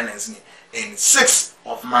independence in 6th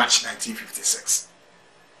of March 1956.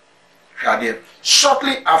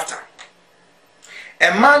 Shortly after,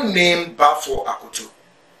 a man named Bafo Akoto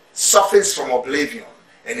surfaced from oblivion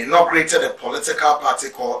and inaugurated a political party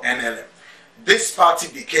called NLM. This party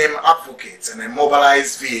became advocates and a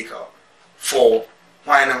mobilized vehicle for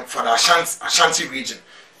the Ashanti region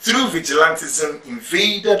through vigilantism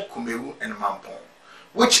invaded Kumawu and Mampong,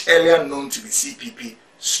 which earlier known to be CPP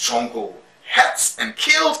stronghold, hurt and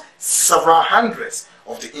killed several hundreds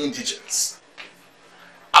of the indigents.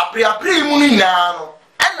 Apri muni nano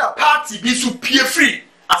and the party be so peer free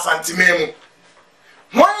as antimemu.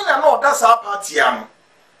 Why na that's our party am?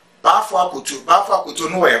 Bafo Akoto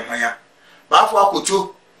no way maya. Bafo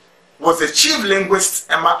Akoto was the chief linguist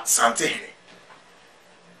Emma Santehene.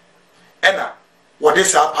 Enna, what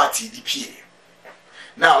is our party DPA?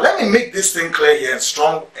 Now let me make this thing clear here and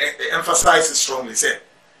strong emphasize it strongly. Say,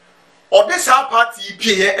 or this our party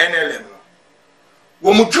DPA NLM.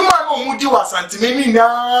 Womujuma no mudi was antimemi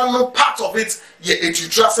na no part of it ye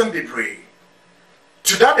etutrasem bebre.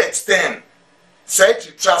 To that extent, say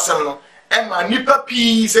etutrasem no Emma nipa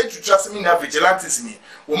pi say etutrasem na vigilantism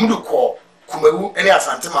womudu call Kumawu any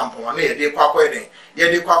Asante Mampong na ye de kwakọ eden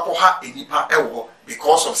ye de kwakọ ha enipa ewo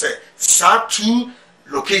because of say two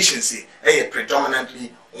locations are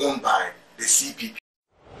predominantly owned by the CPP.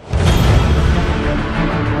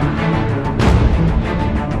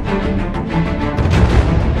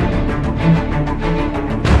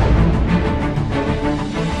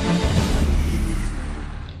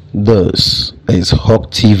 This is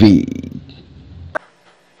Hawk TV.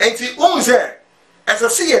 And the as I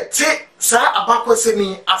see a take sa abakwa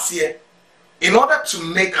semi asiye in order to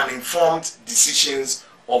make an informed decisions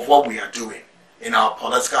of what we are doing in our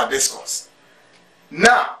political discourse.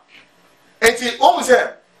 Now, enti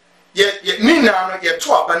omze ni na ye to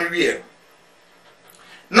abani wie.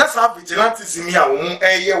 Na sa vigilantism ya wo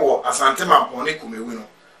eye wo Asante Mampong ne Kumawu no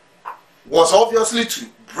was obviously to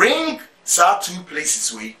bring two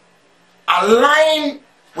places we align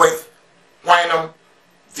with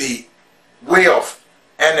the way of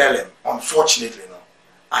NLM. Unfortunately, no,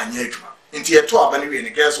 anyejuma. Into a 2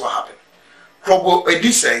 and guess what happened? Krobo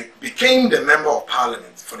Edise became the member of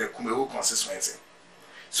parliament for the Kumawu constituency.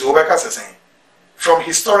 So Obeka is saying, from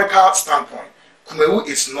historical standpoint, Kumawu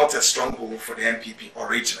is not a stronghold for the MPP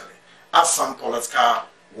originally, as some political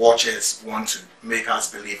watchers want to make us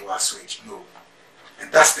believe or switch. No.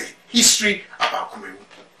 And that's the history about Kumawu.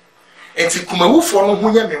 And the Kumawu for no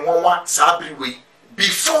hunya me wanwa sabriwe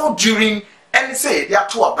before, during, and say they are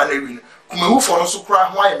 2 abanewin. Kumawu for no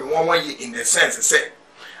sukra why me wanwa ye in the sense say.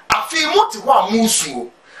 I feel muti wa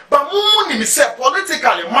musuo, but mumu ni say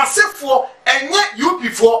politically massive for enye UP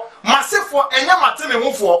for massive for enye matene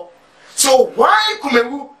ho for. So why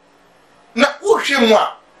Kumawu na uhwe mu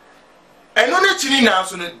a eno na chini na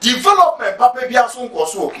so no development papa bia so nko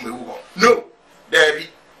so Kumawu no there be.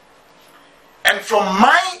 And from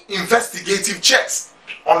my investigative checks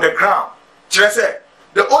on the ground,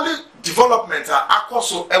 the only development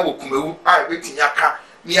akoso ewo Kumawu I waiting yaka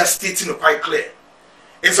near stating quite clear.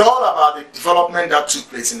 It's all about the development that took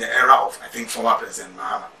place in the era of, I think, former President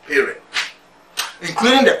Mahama, period.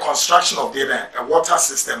 Including the construction of a water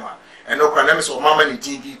system. And no crime so Mama ni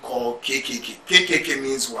TV called KKK. KKK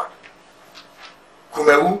means what?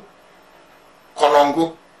 Kumawu,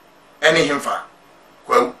 Konongo, any himfa,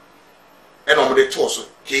 Kwaku. And on the torso,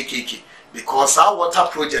 KKK. Because our water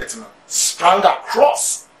project sprang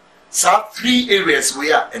across 3 areas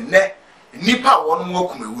where a nipa one more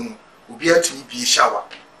Kumawu will be able to be shower.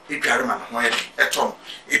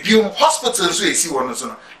 Hospitals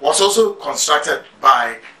was also constructed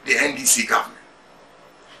by the NDC government.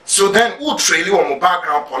 So then, on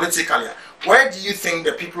background politically, where do you think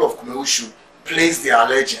the people of Kumawu should place their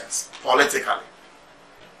allegiance politically?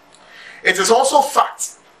 It is also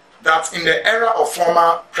fact that in the era of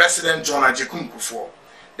former President John Ajay Kufuor,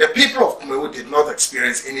 the people of Kumawu did not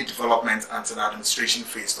experience any development until the administration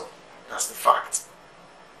phased up. That's the fact.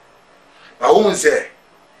 But when we say,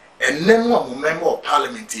 a member of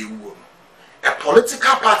parliament, a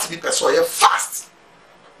political party be persuaded fast,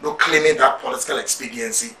 no claiming that political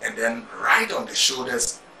expediency and then ride on the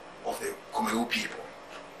shoulders of the Kumawu people.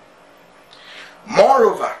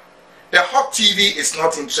 Moreover, the Hawk TV is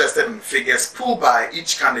not interested in figures pulled by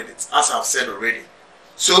each candidate, as I've said already.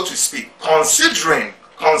 So to speak, considering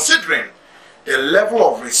the level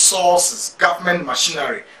of resources, government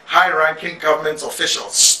machinery, high-ranking government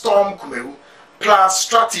officials storm Kumawu, plus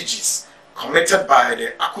strategies committed by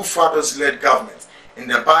the Akufo-Addo's led government in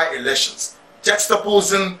the by-elections,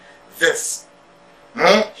 juxtaposing this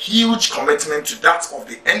huge commitment to that of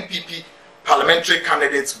the NPP parliamentary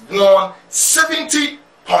candidates won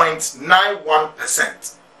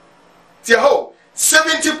 70.91%.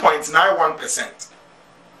 70.91%.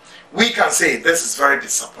 We can say this is very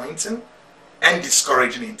disappointing and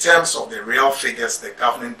discouraging in terms of the real figures the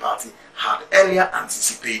governing party had earlier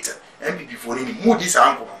anticipated. MPP for any Moody's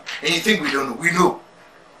uncle. And you think we don't know? We know.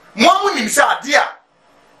 More women say, dear,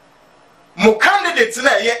 more candidates in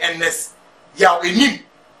a year and this, ya we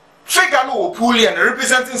figure no poorly and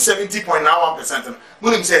representing 70.91%.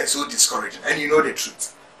 Women say so discouraging, and you know the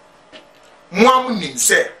truth. More women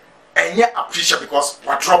say, and yet appreciate because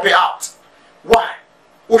we drop it out. Why?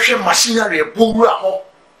 Ocean machinery a buru ho.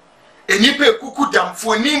 And you pay kuku dam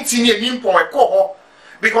for nintini and nimpo a coho.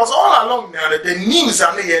 Because all along now, the news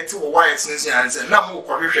are there to why it's and now and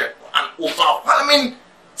overwhelming,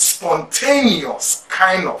 spontaneous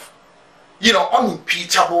kind of,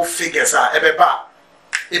 unimpeachable figures are ever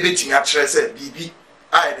everything actually said, BB,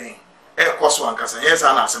 I think, air cost one casa, yes,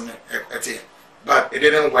 but it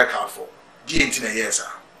didn't work out for the internet, yes,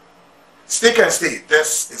 sir. Stick and stay.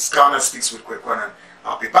 This is Ghana Speaks with Kwaku Annan.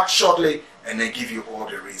 I'll be back shortly and then give you all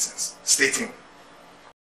the reasons. Stay tuned.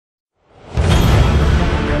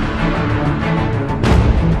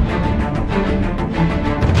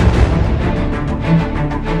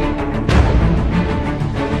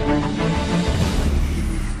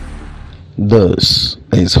 This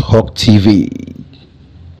is Hawk TV.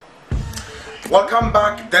 Welcome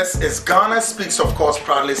back. This is Ghana Speaks, of course,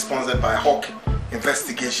 proudly sponsored by Hawk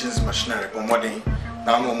Investigations Machinery. Bomodin,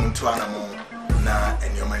 now no muntu anamo na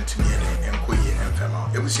enyoman to me and Nkoye and Fema.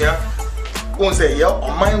 It was here. Won't say, yeah,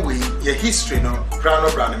 on my way, your history, no,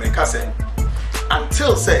 brand, make us say,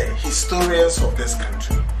 until say, historians of this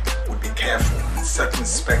country would be careful and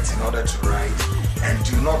circumspect in order to write and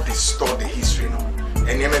do not distort the history, no.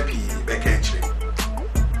 And MMP Bekechli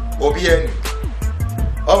Obien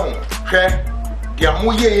Kre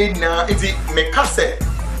Diamuye na iti mekase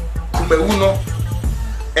Kumawu no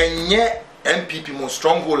enye MPP mo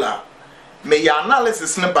stronghold me your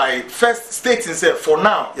analysis by first stating say for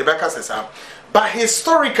now Yebeka says but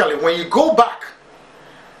historically when you go back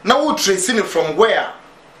now we tracing it from where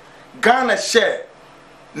Ghana share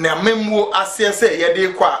na memo asese yede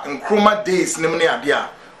kwa nkroma days nimne ade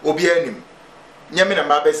obienim nyame na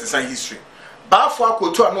mabe sesan history ba fo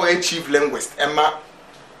akoto ano chief linguist Emma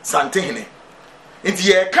Santehene nti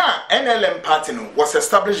ye ka NLM party no was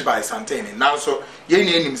established by Santehene now so ye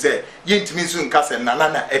ni enim say ye ntimi nso nka se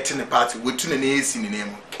nana etine party wetu ne esi ni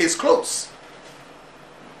name case close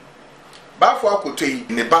ba fo akoto yi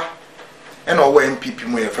ne ba e na owo MPP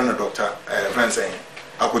mo ye friend Dr. Vincent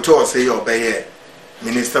akoto o say ye obeye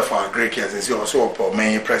Minister for Agriculture is also for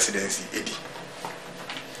main presidency Eddie.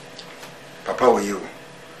 Papa were you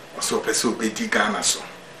also pursue Betty Ghana so.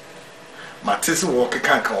 Matisse walk a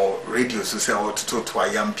canker or radio so say or to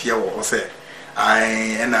a young peer or say I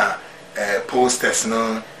and posters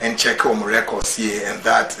no and check on records here and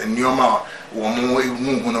that and new ma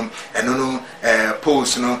and no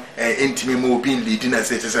post no intimate more being leading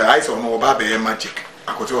as it is I saw no baby magic.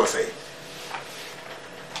 I could say.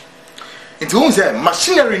 It was a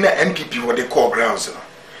machinery na MPP what they call grounds.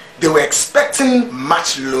 They were expecting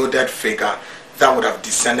much loaded figure that would have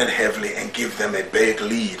descended heavily and give them a big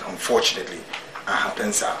lead. Unfortunately, it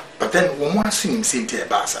happens. But then one more thing seemed to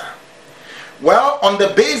Basa. Well, on the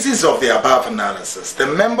basis of the above analysis, the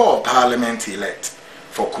member of parliament elect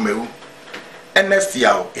for Kumawu, Ernest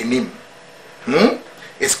Yao Enim,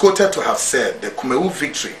 is quoted to have said the Kumawu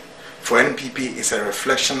victory for NPP is a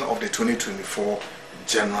reflection of the 2024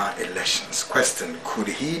 general elections. Question: could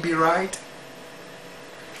he be right?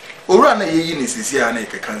 Urana ye ni sisi ana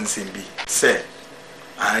ikekan simbi say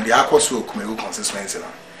and the Akwasu Kumawu constituency no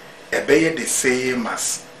ebeye the same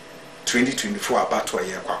as 2024 abato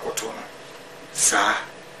ye kwakoto no sa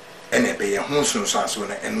ene ebeye hu sunsun aso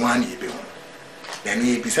no enu an ye be hu enu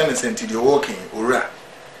ye bisa na senti the working ura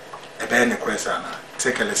ebeye ne kwesa na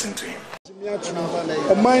take a listen to him.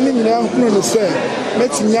 Mining in our home, sir,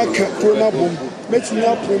 Metinyaka, Pronabum,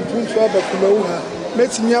 Metinya Pum, Kumawu,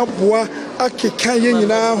 Metinya Bois, Aki Kayan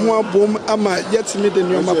in our home, boom, Ama, yet made in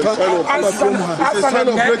your mapa.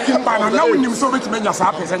 Now, we so much men as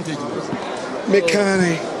our percentage.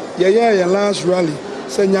 Mekane, Yaya, last rally,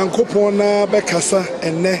 Sanyankopona, Becassa,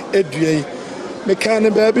 and Ne Edue. Mekane,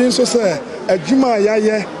 baby, so say. Ajuma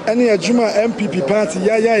yaya ani ajuma MPP party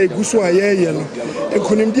yaya eguso ayeye no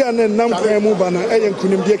enkunimdi ane nam kwan mu bana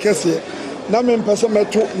enkunimdi kese na me mpasa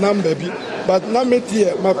meto number bi but na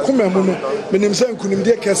metie makoma mu no menim se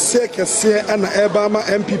enkunimdi kese ana eba ma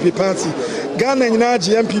MPP party Ghana nyina age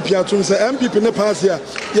MPP atum se MPP ne party a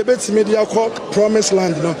yebetime dia call promise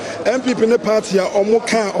land no MPP ne party a omo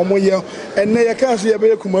kan omo ye enne ye ka se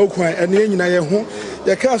yebe Kumawu kwan enne nyina ye ho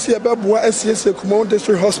ye ka se yebeboa asiese Kumawu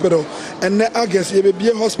district hospital enne August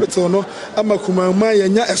yebebie hospital no ama Kumawu ma ye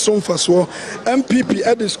nya esomfaso MPP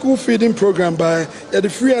at the school feeding program by the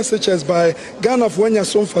free SHS by Ghana for nya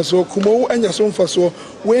somfaso Kumawu anya somfaso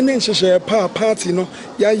we ne nhyehyɛ party no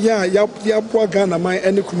ya boa Ghana man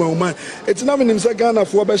ene Kumawu man it's not meaning say Ghana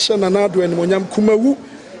for be hye nanado animonyam Kumawu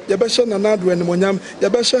ye be hye nanado animonyam ye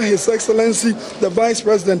be hye His Excellency the Vice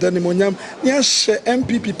President animonyam ya hye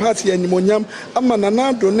MPP party animonyam ama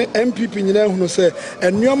nanado ne MPP nyina hunu say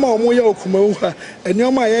enuoma omo ye Kumawu ha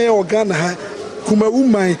enuoma ye Ghana ha Kumawu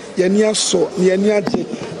man ye ni aso ne ye ni age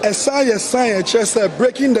esa say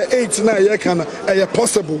breaking the 8 na ye kana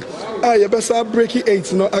possible ye be say breaking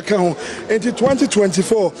 8 no aka ho into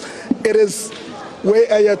 2024 it is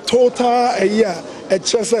where a total a year a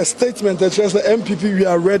just a statement that just the MPP we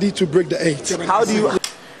are ready to break the 8. How do you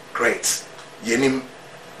great yenim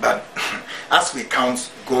but as we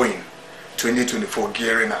count going 2024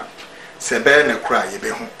 gearing up sebe ne kra ye be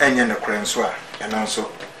hu enye ne kra nso a and also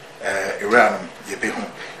Iran ye be hu.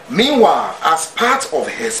 Meanwhile, as part of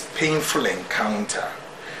his painful encounter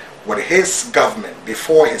with his government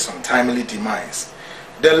before his untimely demise,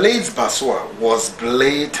 the late Baswa was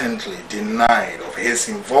blatantly denied of his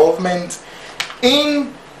involvement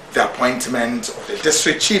in the appointment of the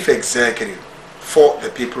district chief executive for the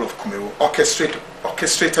people of Kumawu,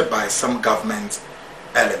 orchestrated by some government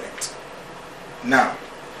element. Now,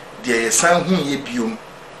 there is some who ye bium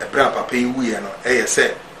a bra papa we no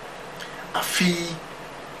say a fee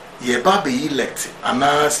ye baby elected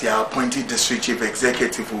anas ya appointed district chief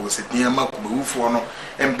executive who was near Kumawu for no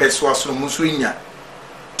and persuasion musuinya.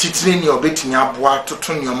 Titini obetinya aboa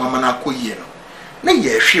toto nyoma na koyie no na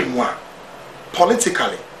ye hwe mu a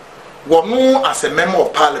politically wono as a member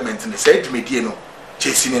of parliament ne say dwumedie no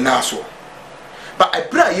chesini na so but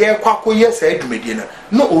abra ye kwakoye say dwumedie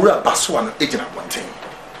no owura baso no ejina bonten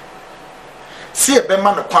si e be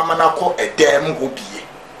ma no kwama na ko edem ho bie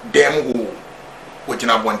dem ho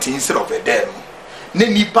ojina bonten instead of edem ne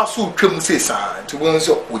nipa so twam sesa to won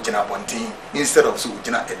so ojina bonten instead of so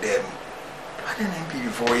ojina edem. I didn't be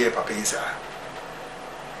before here, Papa Isa.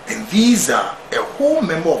 And these are a whole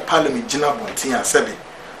member of parliament, Gina Bontin, said it,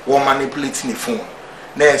 one manipulating the phone.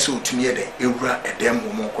 Now, so to me, the Ebra, a damn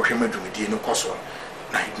woman, Koshima Jumidi, no Koso,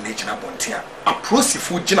 Night Gina Bontin, a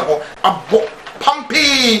prosifu Gina, a bo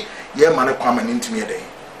pumpy, yeah, man, come into me a day,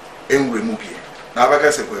 and remove ye. Now, like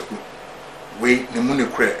I said, wait, the money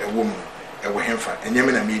cray a woman, a woman, and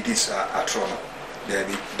Yemina made this at Toronto.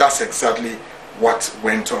 That's exactly what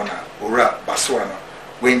went on. Ora Baswana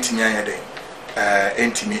went in Yaya day.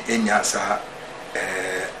 entimi enyasa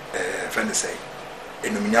friend say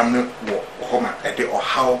enuminyam wo homa ede or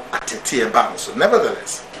how atete eba so.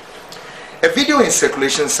 Nevertheless, a video in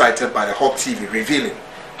circulation cited by the Hot TV revealing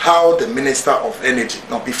how the Minister of Energy,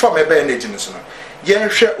 no, before maybe energy no so,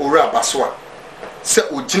 yenhwe owura baswa se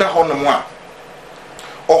ogina hono mu a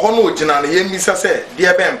ohono ogina na yemisa se de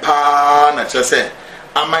ebe mpa na che se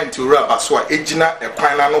amanti owura baswa egina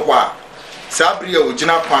ekwan na no ho a sabri a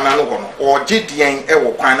ogina kwan na no ho no ogedien e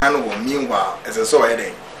wo kwan na no ho meanwhile ese so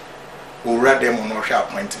eden owura dem no hwe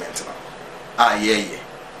appointment no ayeye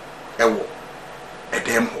e wo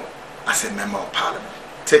edem ho as a member of parliament.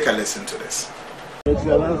 Take a listen to this.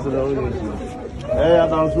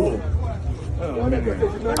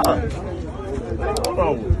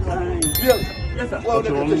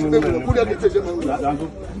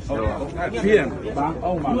 PM,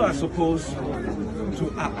 you are supposed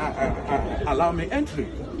to allow me entry.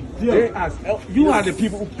 They ask, you are the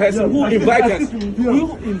person who invite us.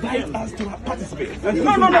 You invite us to participate. No,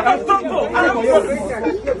 don't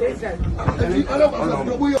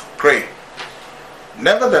go. Pray.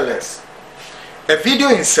 Nevertheless, a video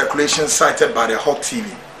in circulation cited by the Hot TV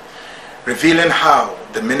revealing how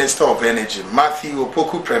the Minister of Energy, Matthew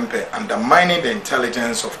Opoku Prempeh, undermining the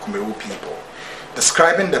intelligence of Kumawu people,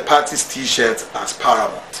 describing the party's t-shirts as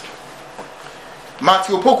paramount.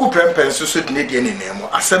 Matthew Opoku Prempeh nso so de ne de ne nemo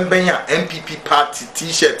asembenya MPP party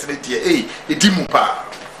t-shirt ne de edimupa.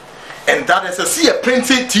 And that is a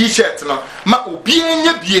printed t-shirt no ma obi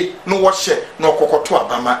enya bie no wo hye no kokoto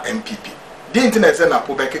abama MPP. The internet say na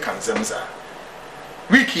po beke kanzem za.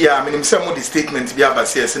 Wiki ya minim say mo the statement bi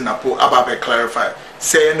abase say na po aba clarify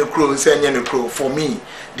say no crow say nya no crow for me.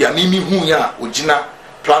 Dia mimi hu ya ogina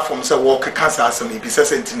platform say wo kasa asem bi say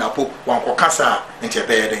senti na po wan kokasa nche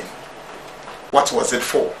be den. What was it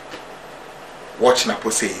for? Watch Napo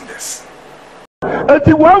saying this.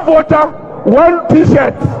 81 voter, one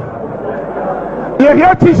t-shirt. You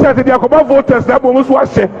hear t-shirt, they are about voters that almost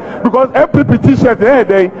wash it because MPP t-shirt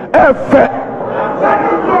they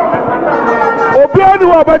Obiani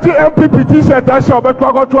wa baji MPP t-shirt that shall be to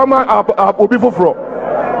obi foforo.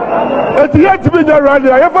 Eti yet be the rally.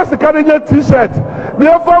 I ever see Canadian t-shirt.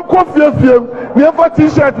 Never coffee, never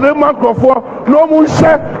t-shirt. No man for no moon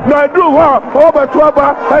shirt. No do over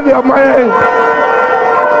trouble and your mind.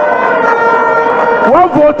 One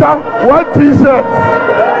voter, one t-shirt.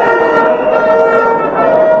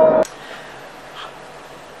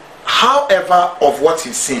 However, of what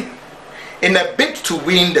you've seen, in a bid to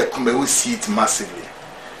win the Kumawu seat massively,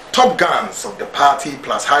 top guns of the party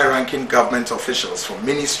plus high-ranking government officials from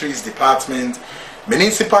ministries, departments,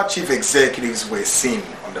 municipal chief executives were seen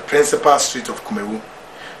on the principal street of Kumawu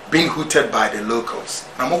being hooted by the locals.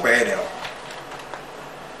 And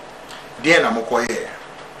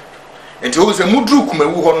it was a mudru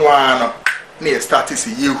Kumawu honwana near started to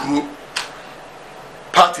yehu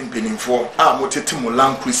party being for moteti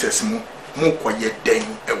mulang process mu kwaye den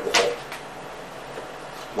ewo.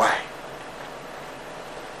 Why?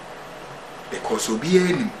 Because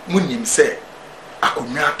obieni munim say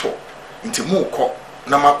akonya to nti mu kɔ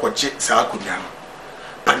na makɔgye saa akonya no.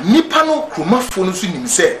 But nipa no kromafo no so nim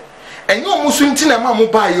say enye omuso nti na ma mo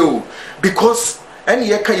ba ye o because ene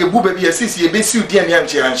ye ka ye bu ba bi asisi ye besi udi ene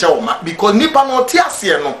anche wo ma because nipa no te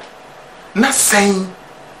ase no na sɛn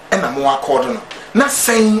ena mo accord no na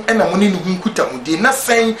sɛn ena mo ne no nkuta mo di na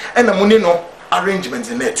sɛn ena mo ne no arrangement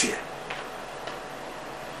in it here.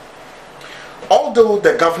 Although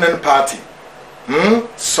the governing party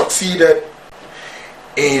succeeded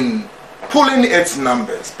in pulling its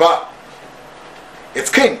numbers, but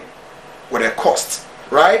it came with a cost,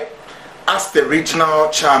 right? As the regional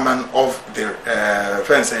chairman of the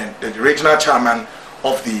regional chairman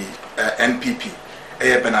of the NPP,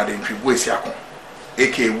 Bernard Nkribwesiakon,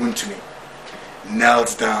 aka Wuntumi,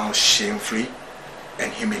 knelt down shamefully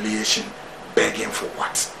and humiliation, begging for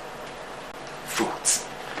what? Votes.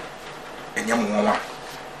 Enyamwa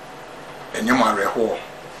enyama reho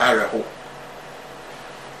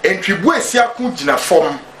Nkribwesiakon gina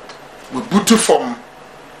form we butu form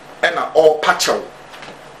ena all pacho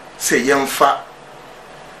say yemfa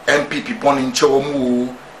MPP bonin chewo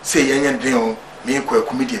mu say yenye den me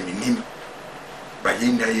Kwaku media minim ba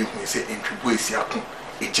yenya yehu say Nkribwesiakon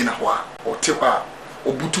egina ho a ote ho a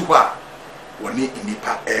obutu ho a woni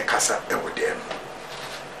inipa kasa ewo dem.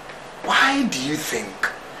 Why do you think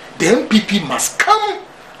the MPP must come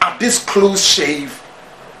at this close shave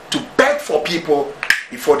to beg for people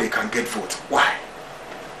before they can get vote? Why?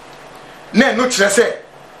 No say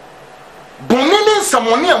bonene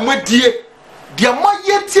samoni amwedie dia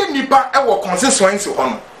mayete nipa ewo constituency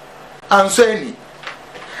hono anso ani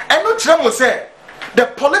And no chemo say the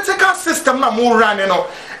political system na mo run no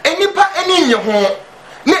enipa eni nye ho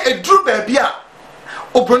na edru ba bia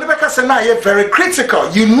obronebeka say na you very critical.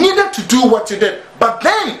 You needed to do what you did, but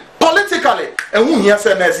then politically ehun hia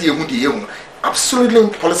say na say ehun die ehun absolutely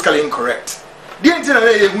politically incorrect. The entire na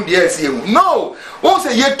ehun die say ehun no won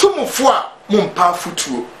say ye tumufo a mo mpa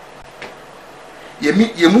futuo ye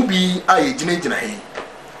mu bi a ye gina he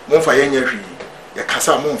mo fa ye nya hwi ye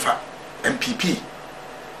kasa mo mfa MPP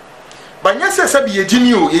banya se bi ye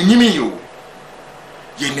gini o ye nyimi yo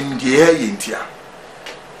ye nim de ye ntia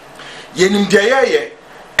ye nim de ye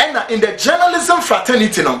and in the journalism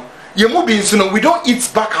fraternity no ye mu bi nso no we don't eat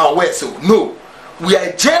back our words so no we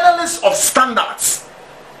are journalists of standards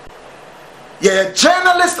ye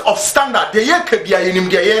journalists of standard de ye ka bia ye nim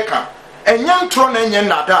de ye ka enya ntro na enya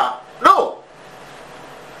nada no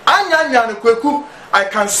anya no Kwaku I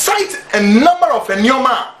can cite a number of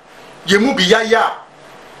enyoma ye mu bi ya.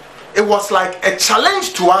 It was like a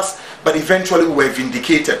challenge to us, but eventually we were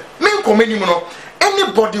vindicated.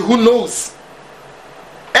 Anybody who knows,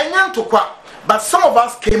 but some of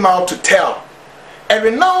us came out to tell. A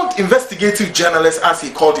renowned investigative journalist, as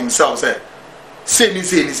he called himself, said, say,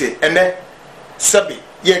 and then, Sabi,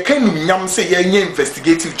 ye can nyam say ye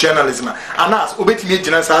investigative journalism, and as obey me,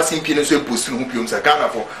 journalists are saying, Pinos, Boostin, who are Ghana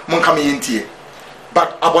for Monkami Intie.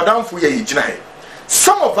 But Abodam for ye,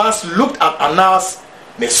 some of us looked at Anas.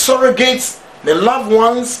 The surrogates, the loved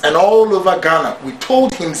ones, and all over Ghana, we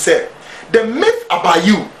told him, say, the myth about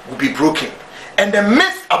you will be broken, and the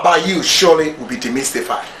myth about you surely will be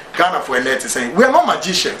demystified. Ghana for a letter saying, we are not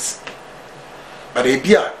magicians. But a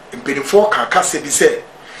beer, in Penifo Kakase be said,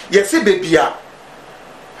 yes, a baby,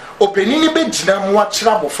 opening a bed, what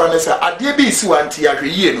trouble, friends, a dear be so anti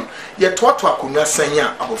agrieno, yet what Wakuna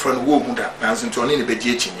Sanya, our friend Womuda, Nanzunton in the bed.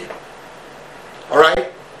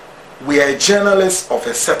 Alright? We are journalists of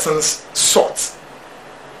a certain sort.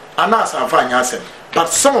 And that's our answer. But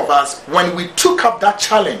some of us, when we took up that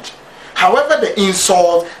challenge, however the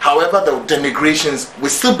insult, however the denigrations, we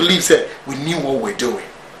still believe that we knew what we're doing.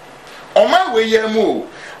 On my way,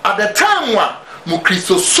 at the time, mu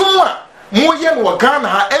Christo Suma, Moyen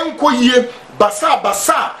Wagana, Enko ye,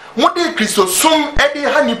 Basa, Mode Christo Sum, Eddie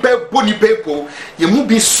Hanipe, Boni Pepo, ye mu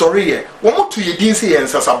be sorry, one to ye didn't say and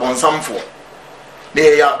Sasabon some for.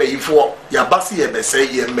 They ya be for ya basi ye be say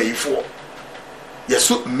ye may for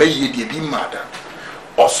yesu may ye de bi mada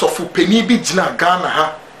osofu peni bi gina Ghana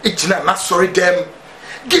ha e gina na sorry dem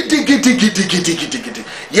gidi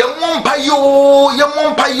ye mompa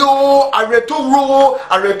yo areto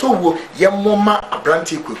wo ye moma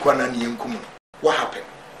abranti Kwaku Annan ye nkum. What happened?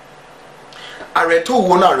 Areto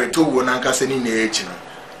wo na nkasa ni na echino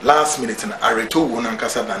last minute na areto wo na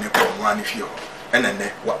nkasa dane ko nwani fio and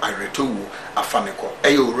then what I reto afaneko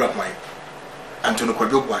eyo ramai Antonio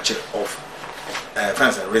Kwaku of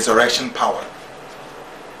resurrection power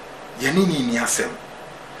yanini ni asem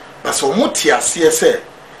but so muti asie say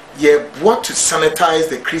ye what to sanitize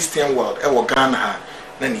the Christian world e wo Ghana ha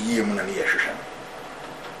na ni yie mu na ne yehwehwe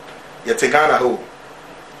ye te Ghana ho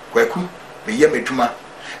Kwaku me ye meduma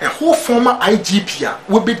a whole former IGP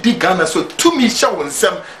will be di Ghana so to me show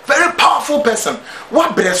onsem very powerful person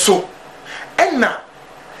what breso Enna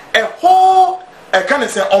a whole kind of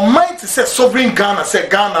say almighty say sovereign Ghana say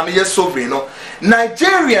Ghana no yes sovereign no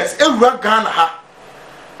Nigerians ewura Ghana ha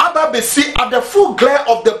ababesi at the full glare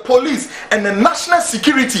of the police and the national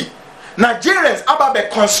security Nigerians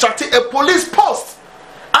ababe constructed a police post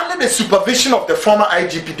under the supervision of the former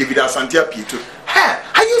IGP David Asantia Pieto. Hey,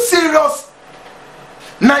 are you serious?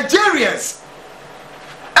 Nigerians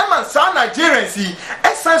Emma sa Nigerians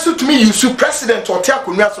essential to me you su president or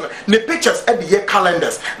Kwaku Annan the pictures at the year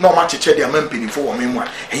calendars no match each their man penny for women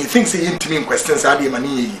and he thinks he to me questions are the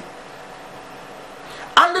money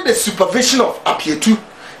under the supervision of Apietu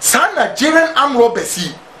sa Nigerian armed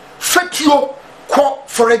robbers fetuo ko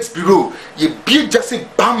forex bureau ye be just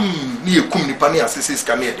bam ni ekum nipa ni asese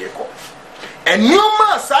scan e de ko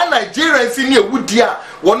enyoma sa Nigerians ni ewudia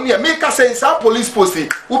won ne make say sa police post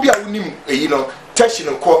wo bia wonim you know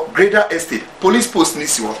Teshin ko Greater Estate police post ni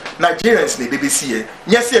si wo Nigerians na BBC ye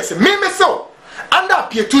yes me so under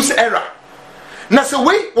Apietu's era na se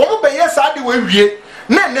we wo mo be yes ade we wie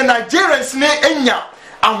na Nigerians ne enya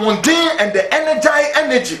ahondin and the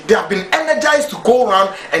energy they have been energized to go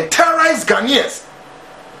around and terrorize Ghanaians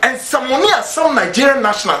and some Nigerian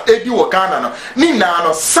nationals ebi wo Ghana no ni na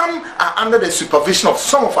no some are under the supervision of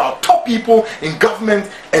some of our top people in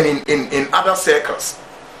government and in other circles.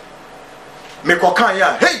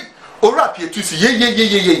 Mekokanya hey ora Apietu si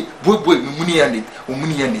ye boy muni ya ni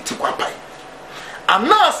ti kwapai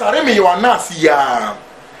anas areme yo anas ya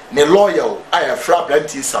ne lawyer I have fra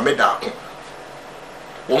branti sameda ko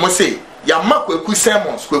wo say Yama Kwaku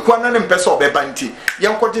sermons, Kwaku Annan mpesa obeba nti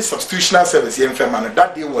yenkoje substitutional service yemfema no.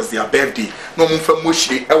 That day was their birthday. No mfa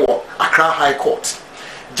moshire ewo Accra High Court.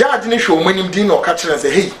 Judge ne hwe omanim din no catch and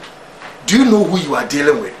say, hey, do you know who you are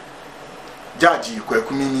dealing with? Judge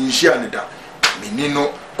Kwaku mi nhia ne da. Me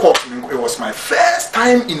no court. It was my first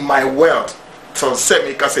time in my world. So say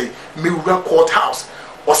me ka say me wura courthouse.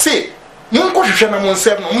 Or say munko hwehwe na mon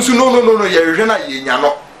serve no. Munsu no ye hwehwe na ye nya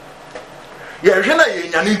no. Ye hwehwe na ye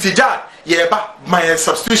nya nti judge yeba my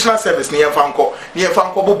substitutional service near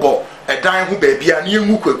fanko bobo a dime who baby and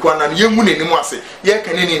you quick one and you nenim ase ye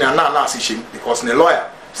kanini na na asishim because the lawyer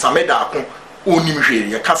sameda akon onim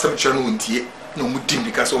hwe ye kasam kire no ntie no mudim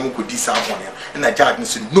because omo kodi sa abonia and the judge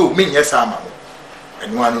say no me yes ama mo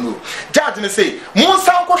and one no judge say mon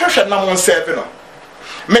san ko hwehwe na mon serve no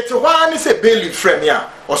mete wa ni say bailiff frame ya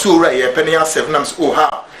o so ora ye penia serve nam oh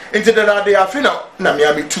ha into the day afina na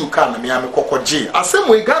Miami 2 car na Miami kokoji asem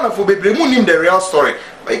we Ghana for bebre mu nim the real story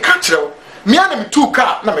but you catch it Miami 2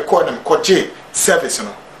 car na me call na me koji service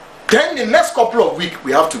no then the next couple of weeks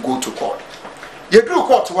we have to go to court you do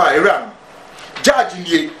court wa Iran judge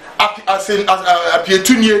nie asen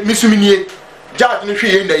apietu nie misuminie judge no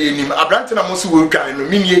hwe na yenim abrante na mo se wo dwan no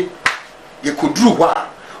minie ye koduru wa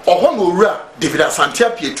oho no owura David Asante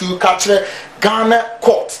apietu catch Ghana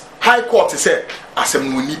court High Court said,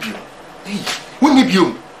 asem no ni biom. Woni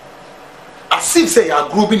biom. Asif say ya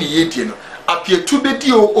group ni yedie no. Apietu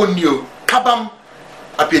bedi o onio kabam.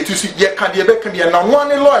 Apietu si ye ka de be ka de na one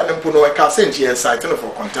lawyer no mpo no e ka sent ye cite no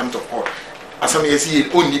for contempt of court. Asem ye si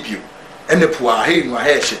oni biom. Ene po a he no a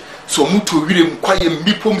he hye. So muto wire m kwaye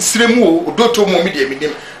mbipom siremu o odoto mo me de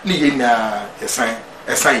minim ni ye na esan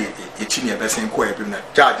ye chi ne be sen ko e bi na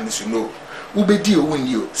judge ni so no. Ubedi o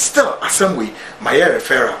woni o still assembly my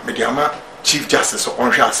referral mediama chief justice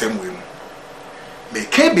on hwe assembly mu me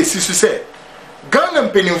ke be sisu say Ghana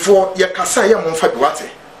mpenimfo ye kasa ye monfa bi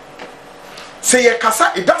wate say ye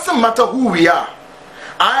kasa it doesn't matter who we are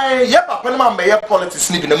ye papa na ma ye politics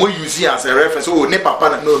ni bi na mo use as a reference oh ne papa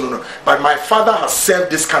na no but my father has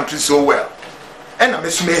served this country so well and I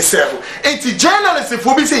miss me serve enti journalists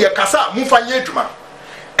for be say ye kasa monfa ye adwuma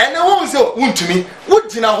and won say wuntumi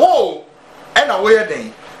wudina ho and away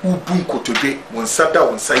then who boom kotobe won sada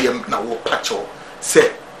won sayem na wo pacho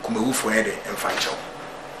say Kumawu for head and fancho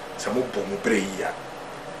some bomu breya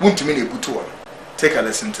won't me ebutu one. Take a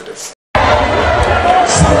listen to this.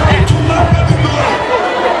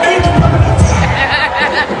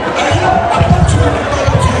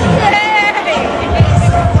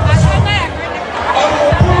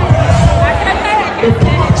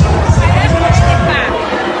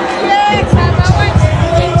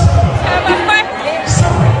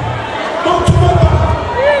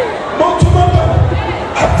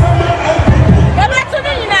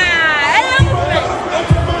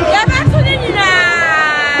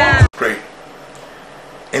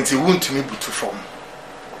 And he won't me but to form.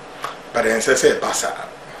 But then says a basa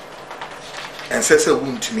and says a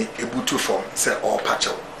wound me a butu form, say all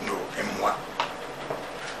patcho, no, M1.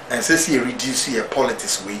 And says he reduce your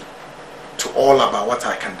politics way to all about what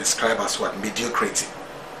I can describe as what mediocrity.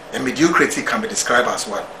 And mediocrity can be described as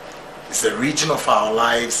what? It's the region of our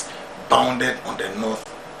lives bounded on the north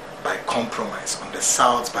by compromise, on the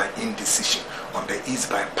south by indecision, on the east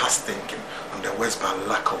by past thinking, on the west by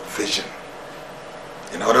lack of vision.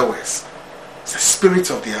 In other words, it's the spirit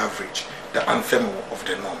of the average, the anthem of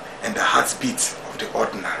the norm, and the heartbeat of the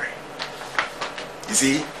ordinary. You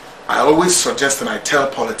see, I always suggest and I tell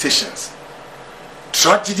politicians,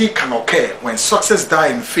 tragedy can occur when success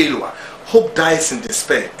dies in failure, hope dies in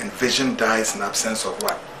despair, and vision dies in absence of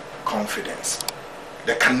what? Confidence.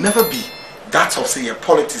 There can never be that of say a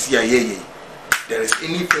politics, there is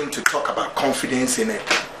anything to talk about confidence in it.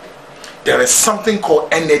 There is something called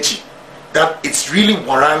energy that it really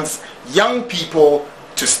warrants young people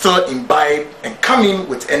to still imbibe and come in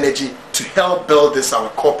with energy to help build this our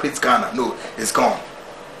corporate Ghana. No, it's gone.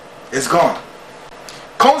 It's gone.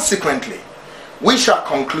 Consequently, we shall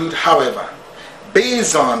conclude, however,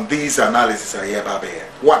 based on these analyses are here.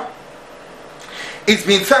 1. It's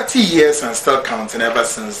been 30 years and still counting ever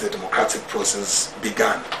since the democratic process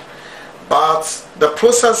began. But the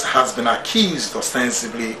process has been accused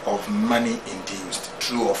ostensibly of money-induced,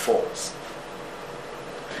 true or false.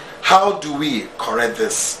 How do we correct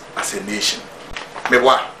this as a nation?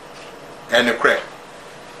 Mewa, and correct.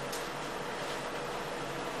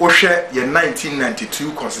 Oshe ye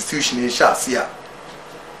 1992 Constitution Shasia.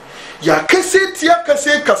 Ya kasetia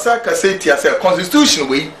kasetia say Constitution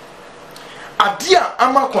way. Adia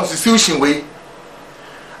ama Constitution way.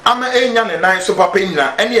 ama enya ne nan so papa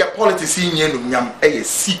nyina ene ye politics nya enumnyam eye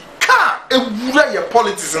sika ewura ye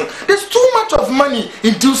politics. There's too much of money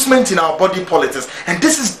inducement in our body politics, and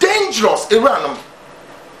this is dangerous. Iranum,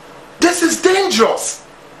 this is dangerous.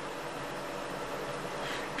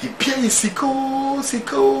 Pipia siko.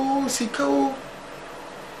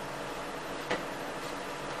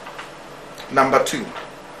 Number 2,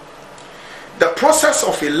 the process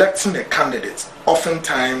of electing a candidate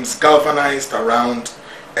oftentimes galvanized around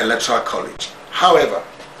electoral college. However,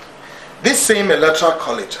 this same electoral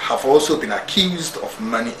college have also been accused of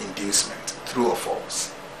money inducement. True or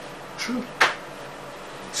false? True.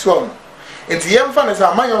 So, in the emphasis,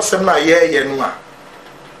 amayo semna ye no a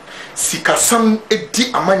sikasam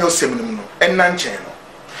edi amayo semnum no enanche no.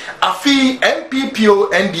 Afi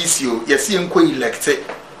MPPO NDCO yesi enko elected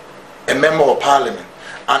a member of parliament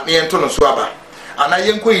and niento no swaba. And I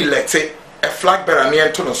enko elected a flag bearer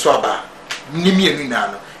niento no swaba. Nimi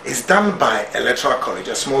enunano is done by electoral college,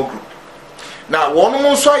 a small group. Now, one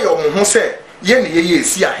more so I almost say, ye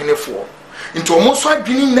see a henefo. Into almost I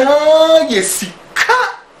been na ye see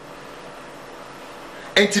ka.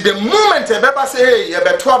 And to the moment a beba say, ye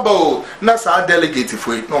be trouble, that's our delegate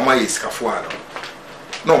for it, no my escafo.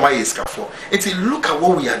 No my escafo. And to look at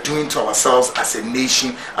what we are doing to ourselves as a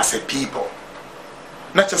nation, as a people.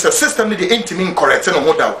 Not just a system, the intimate correct,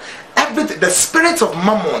 no doubt. Everything, the spirit of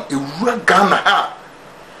mammon, Ghana.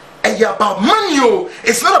 And you're about money,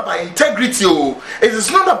 it's not about integrity, it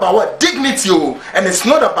is not about what dignity, and it's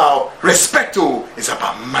not about respect, it's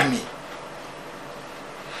about money.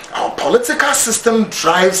 Our political system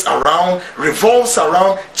drives around, revolves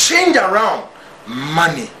around, change around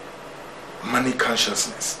money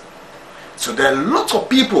consciousness. So there are lots of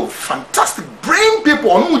people, fantastic brain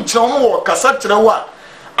people, who don't work as such a what.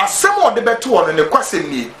 As some of the better one, and the question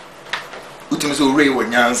me, Utimuso Ray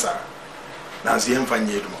Wanyansa.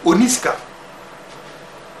 Oniska.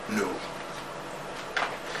 No.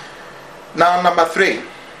 Now, number 3.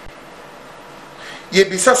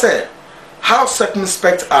 Yebisa said, how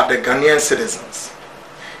circumspect are the Ghanaian citizens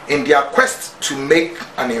in their quest to make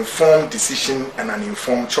an informed decision and an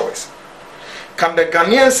informed choice? Can the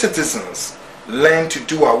Ghanaian citizens learn to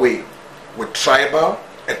do away with tribal,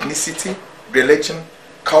 ethnicity, religion,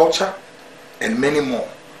 culture, and many more?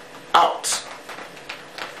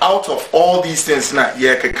 Out of all these things,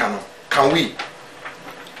 can we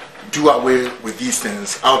do away with these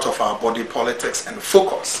things out of our body politics and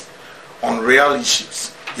focus on real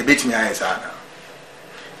issues? You bet me eyes are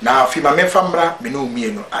now. If you remember, me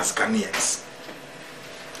know as Ghanaians.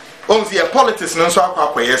 Only a politics no so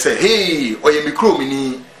akwa say, hey, oye mikro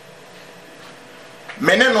mini.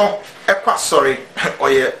 Meneno ekwa sorry,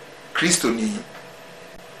 oye Christo ni.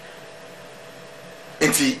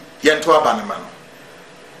 Enti yento abanamano.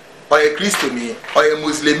 Oye Christian, oye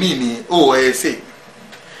Muslimini, oye say.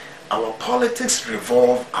 Our politics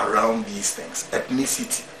revolve around these things: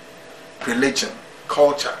 ethnicity, religion,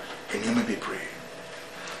 culture, and you may be praying.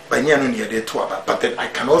 But then I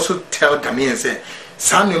can also tell Ghanaians say,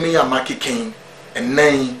 Sanyomi Yamaki King and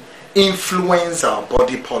Nay influence our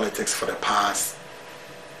body politics for the past,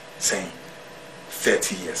 say,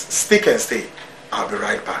 30 years. Stick and stay. I'll be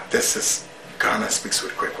right back. This is Ghana Speaks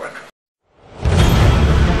with Kwaku Annan.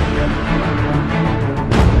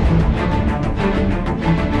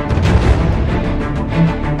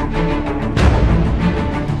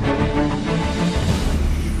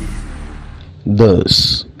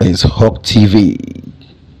 This is Hawk TV.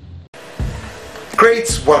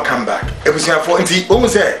 Great, welcome back. It was here for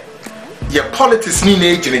almost there. Your politics need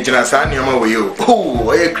age in Janasaniama with you.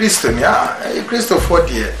 Oh, a Christian, yeah, a Christian for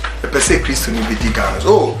dear. The per se Christian be Diganos.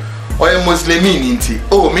 Oh, or a Muslim inti.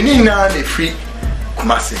 Oh, Menina, the free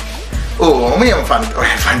Kumasi. Oh, me am fan or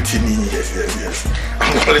Fantini.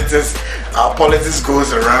 Yes. Our politics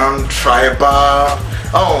goes around tribal.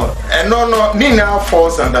 Oh, and no, Nina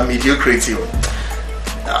falls under mediocrity.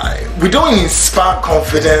 We don't inspire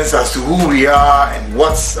confidence as to who we are and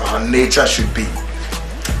what our nature should be.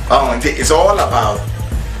 It's all about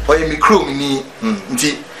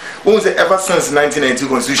ever since 1992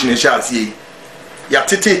 Constitution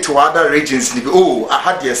to other regions. Oh, I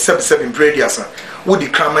had the 7 prayers. What the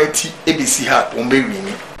Kramite ABC had on baby.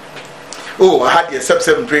 Oh, I had the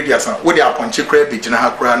 7 prayers. What the Aponche Crabage and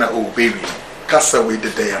Hakrana, oh baby. Cast away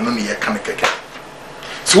the day, I know you can't.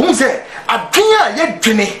 So, who's there? Adia yet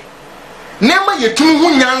Jenny. Never yet to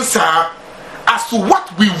answer as to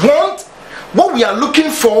what we want, what we are looking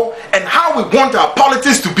for, and how we want our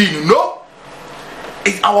politics to be. You know,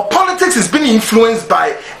 our politics is being influenced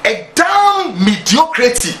by a damn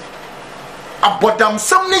mediocrity. About them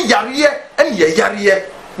something yariye and yariye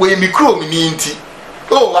where micro minti.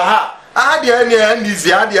 Oh, aha.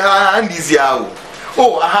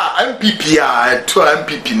 Oh, aha. MPP to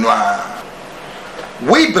MPP noir.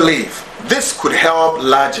 We believe this could help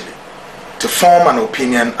largely to form an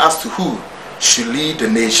opinion as to who should lead the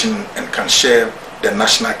nation and can share the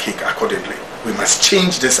national cake accordingly. We must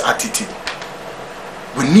change this attitude.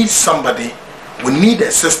 We need somebody, we need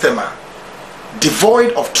a system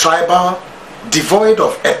devoid of tribal, devoid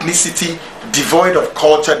of ethnicity, devoid of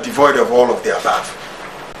culture, devoid of all of the above.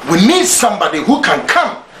 We need somebody who can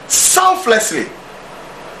come selflessly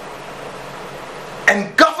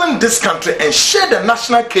and govern this country and share the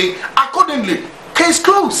national cake accordingly. Case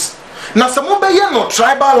closed. Now some no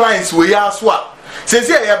tribal lines we are swap. Says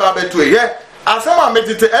yeah, babetu yeah. As some made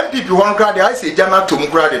it MPP one crowd, I say Jana to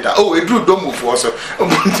Mugradita. Oh, it drew don't move for us.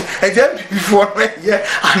 And MPP for yeah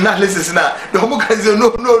analysis now. The Mugas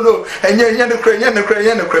no. And the cray.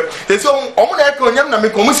 They so on echo Yamna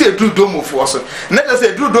make almost a drew don't move for us. Let us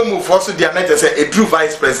say drew don't move for us. The net say a drew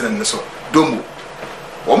vice president so don't move.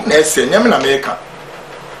 Omne say Yamna America.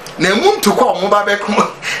 Nemun to call Mobile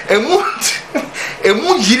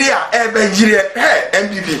Emu Jiria Ebe Jiria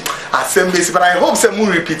MPP assemblies, but I hope some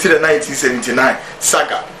will repeat the 1979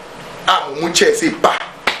 saga. Muche say ba.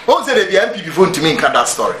 What said the MPP phone to me in that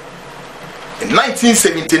story? In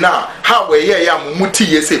 1979, how were ye Muti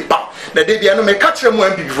ye say ba. The day they no me catch them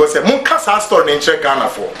MPP for say mun kasa story in Ghana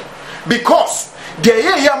for. Because the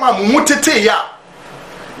ye ma mumutete ya.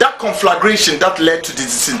 That conflagration that led to the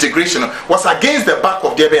disintegration was against the back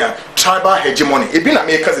of their tribal hegemony. It been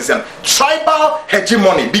America's tribal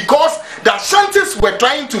hegemony because the Ashantis were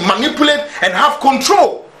trying to manipulate and have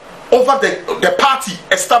control over the party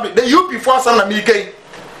established. The UP for South America,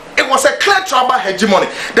 it was a clear tribal hegemony.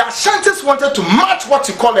 The Ashantis wanted to match what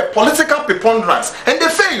you call a political preponderance, and they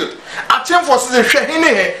failed. Achem for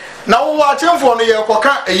now Achem for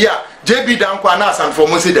JB Dankwana and for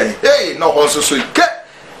Musida. Hey, no also so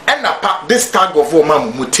and this tag of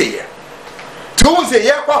woman mutea. Tuesday,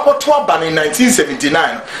 Yakwa ban in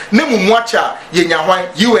 1979. Nemumwacha Yenyawan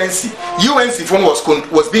UNC phone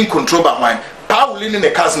was being controlled by wine. Paulin in the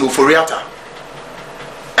cousin of Foriata.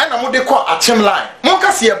 And I'm de call Achem line.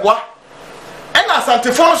 Monkasi Abwa. And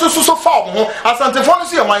Asante Fonoso so far. Asante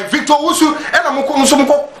Fonoso, my Victor Usu, and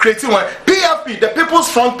Amuko creating one. PFP, the People's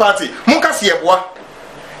Front Party. Monkasi Abwa.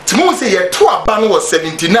 Tuesday, ban was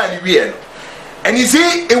 79 years. And you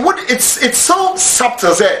see, it's so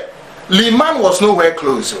subtle that Liman was nowhere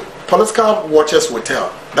close. Political watchers will tell.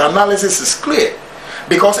 The analysis is clear.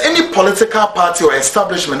 Because any political party or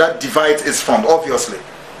establishment that divides its front, obviously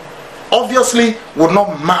would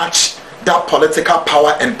not match that political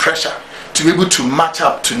power and pressure to be able to match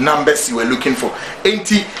up to numbers you were looking for.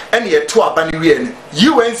 UNC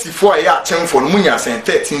for a year,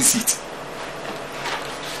 13 seats.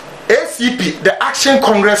 ACP, the Action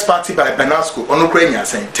Congress Party by Benasco, on Ukraine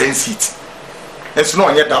saying 10 seats. It's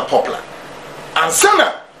not yet that popular. And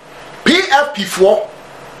Sana, PFP4,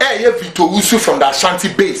 Vito Usu from the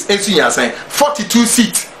Ashanti base, and saying 42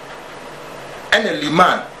 seats. And a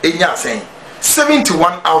Liman, saying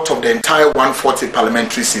 71 out of the entire 140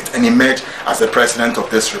 parliamentary seats and emerged as the president of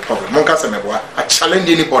this republic. Monka Semeboa, I challenge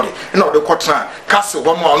anybody. You know, the Kotra, Castle,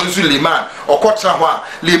 one more, Luzu Liman, or Kotra,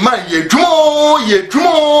 Liman, ye drumo.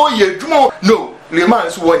 No, Liman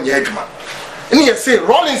is 1 year drumo. And he say,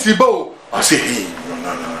 Rollins Ibo. I say, hey,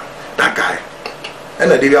 no, that guy.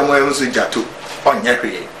 And the Divya Moyamsu Jatu, on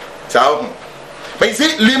Yahweh. But you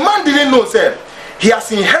see, Liman didn't know, sir, he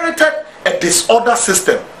has inherited a disorder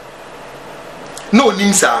system. No,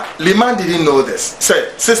 Nimsa, Liman didn't know this.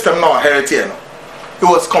 Say, system now heritage. It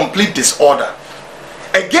was complete disorder.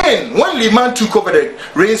 Again, when Liman took over the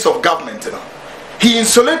reins of government, he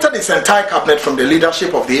insulated his entire cabinet from the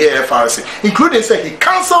leadership of the AFRC, including, say, he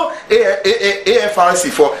cancelled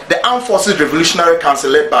AFRC for the Armed Forces Revolutionary Council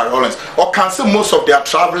led by Rollins, or cancelled most of their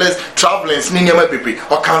travelers,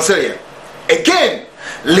 or cancel it. Again,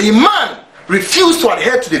 Liman refused to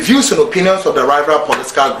adhere to the views and opinions of the rival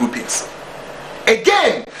political groupings.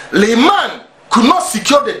 Again, Liman could not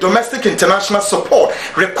secure the domestic international support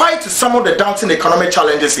required to summon the daunting economic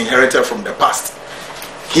challenges inherited from the past.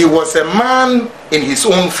 He was a man in his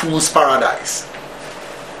own fool's paradise.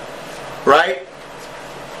 Right?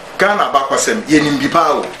 Ghana bakwasem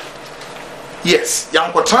yenimbipawo. Yes,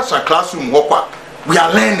 yanko transfer classroom wokwa. We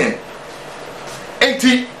are learning.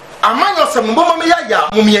 Enti amanyo se mboma me ya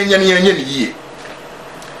mumi enyenye ni yie.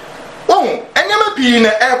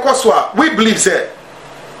 We believe that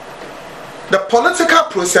the political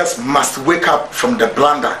process must wake up from the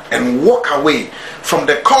blunder and walk away from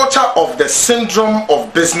the culture of the syndrome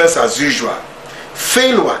of business as usual,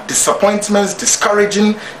 failure, disappointments,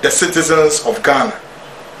 discouraging the citizens of Ghana.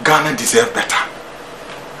 Ghana deserve better.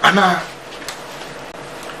 Anna,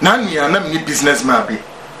 Nani, and I'm businessman be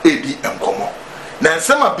AD and Como. Now,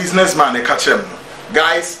 some are businessman, they catch them.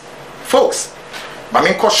 Guys, folks, I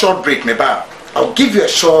mean, short break, me ba. I'll give you a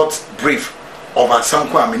short brief of our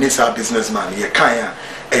Sankwa Minister businessman. Ye kaya,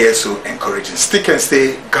 ASO encouraging. Stick and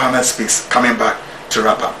stay. Ghana Speaks coming back to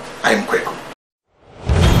wrap up. I am Kwaku.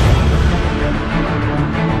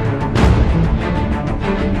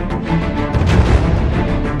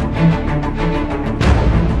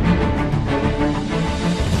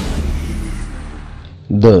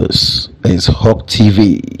 This is Hawk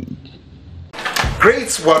TV.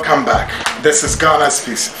 Great, welcome back. This is Ghana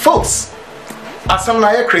Speaks. Folks, as I'm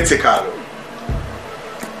not critical.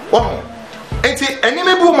 Wow. Any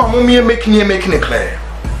mebu mamumi making it clear.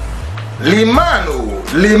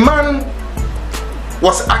 Liman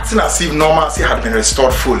was acting as if normalcy had been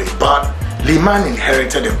restored fully, but Liman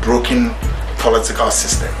inherited a broken political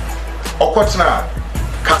system. Okwatna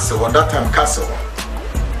Castle, at that time Castle,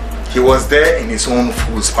 he was there in his own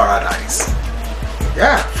fool's paradise.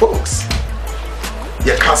 Yeah, folks.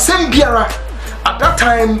 Yeah, Kasembiara. At that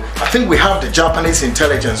time, I think we have the Japanese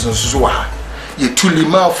intelligence on Suzuha.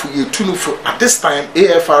 At this time,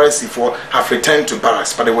 AFRC4 have returned to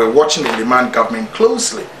barracks, but they were watching the Liman government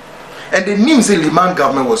closely. And they knew the Liman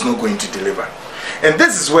government was not going to deliver. And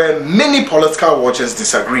this is where many political watchers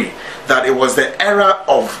disagree, that it was the era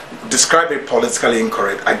of describing politically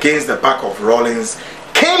incorrect against the back of Rawlings,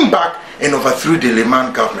 came back and overthrew the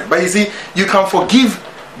Liman government. But you see, you can forgive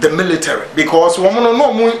the military because one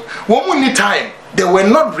time they were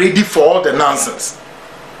not ready for all the nonsense.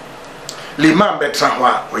 Liman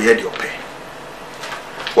betranwa oyedi ope.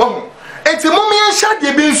 Well, enti mummy and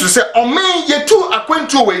shadi bin to say omen yetu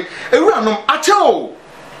akwentu we ewuranom acho.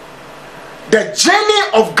 The journey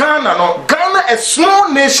of Ghana, no, Ghana, a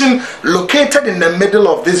small nation located in the middle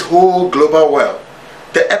of this whole global world,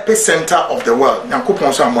 the epicenter of the world.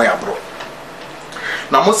 Nyankopon so amoya bro.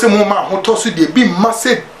 Na mo se mo ma hotoso de bi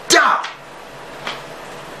masse da.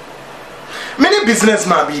 Many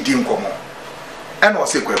businessmen be di nkomo. And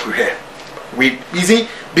was say Kwaku here. We easy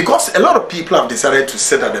because a lot of people have decided to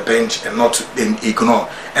sit at the bench and not to ignore,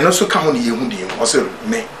 and also come on the also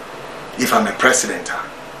me. If I'm a president,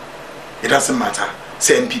 it doesn't matter.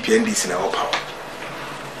 Say MPP and this in our power.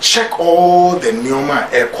 Check all the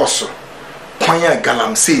Neoma air coso. Kwanya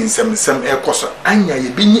galamsey in some air coso. Anya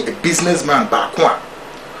ye being a businessman back one.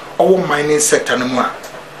 Our mining sector no more.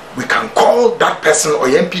 We can call that person or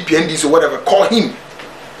MPP and this or whatever. Call him.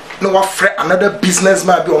 No, what another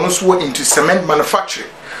businessman be also into cement manufacturing.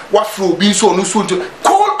 What flow be so also to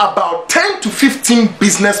call about 10 to 15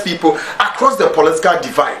 business people across the political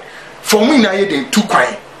divide. For me, now they too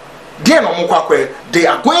quiet. They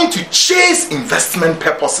are going to chase investment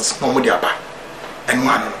purposes. No more and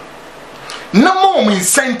one. No more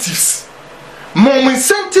incentives. More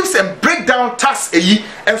incentives and break down tax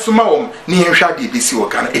and so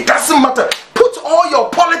it doesn't matter. Put all your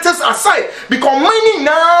politics aside because many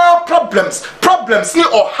now problems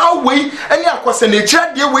or how we any question the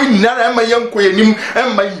chat the way nara my young queen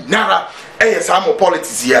and my nara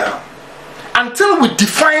politics here. Until we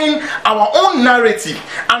define our own narrative,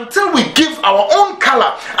 until we give our own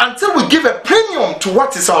color, until we give a premium to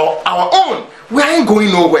what is our own, we ain't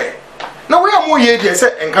going nowhere. Now we are more here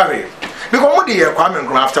say encourage. Because what they are Kwame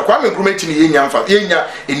Nkrumah after Kwame Nkrumah chini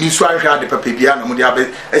yenya in Nisu Anhwa de Papebia na mudi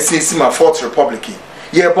abe esensima Fourth Republic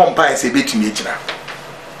ye bomba ese betumi ejina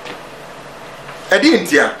edi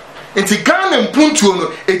ntia nti Ghana mpuntuo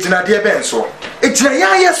no ejina de ebe nso ejina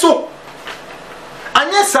ya yeso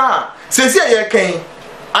anye sa sesi ye kan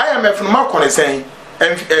IMF no makone sen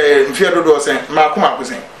mfie dodo sen makoma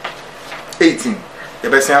akosen 18 ye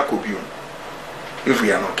besen akobio if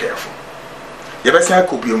we are not careful.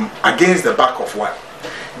 Against the back of what?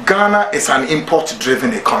 Ghana is an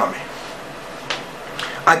import-driven economy.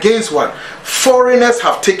 Against what? Foreigners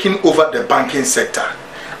have taken over the banking sector.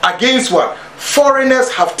 Against what? Foreigners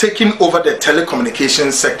have taken over the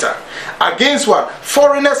telecommunications sector. Against what?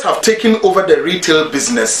 Foreigners have taken over the retail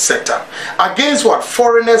business sector. Against what?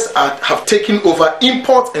 Foreigners have taken over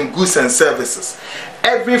import and goods and services.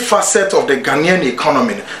 Every facet of the Ghanaian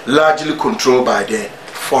economy largely controlled by the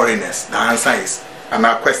foreigners. The answer is, and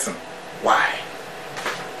our question, why?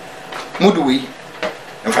 Mudui,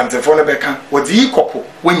 and Fantefone Becca, what the couple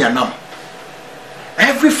when you know?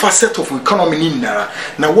 Every facet of economy in Nara,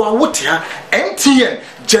 now what here, MTN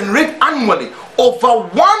generate annually over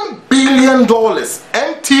 $1 billion.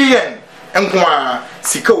 MTN, and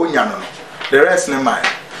Sika Unyano, the rest no mine.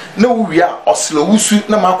 No, we are Oslo Usu,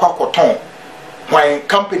 no Makwa Coton, when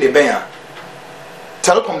company bear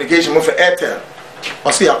telecommunication for Airtel.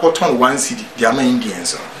 Also, I put on 1 city, the Ama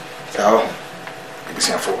Indians. So, it is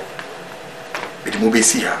for the movie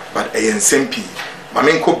here, but a SMP. My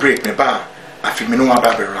main co break me bar. I feel me no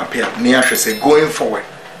about repair. Near say going forward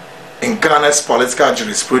in Ghana's political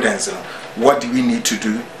jurisprudence. What do we need to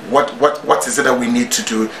do? What is it that we need to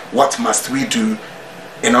do? What must we do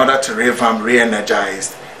in order to revamp,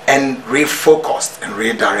 re-energize, and refocus and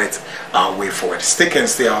redirect our way forward? Stick and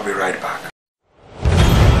stay. I'll be right back.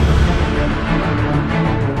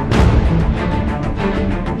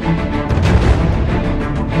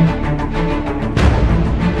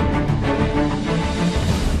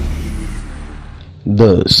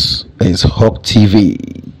 This is Hawk TV.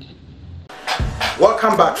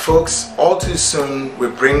 Welcome back, folks. All too soon, we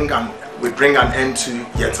bring an end to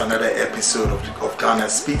yet another episode of Ghana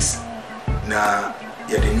Speaks. Na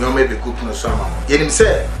yet you may be good no sama. Yet him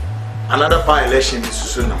say another by-election is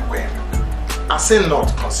soon I'm going. I say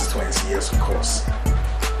not constituency, yes of course.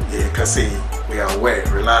 Yeah, can say we are aware,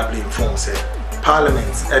 reliably informed. Say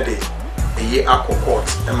Parliament a day, a year aqua court,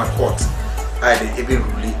 Emma court. I did every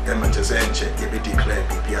ruling, Emma just every declare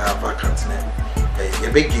BBR vacant. A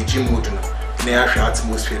big gym would near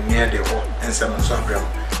atmosphere near the hall and some Sabram.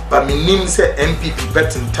 But me name say MPP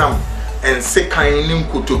betting town and say kind name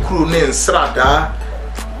to crew name Strada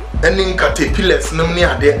and in caterpillars no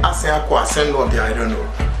near the Asiaqua send on the I don't know.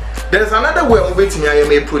 There's another way of waiting. I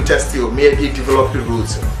may protest you, maybe develop the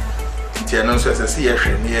roads. The announcers see a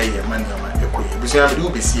near your money. Because you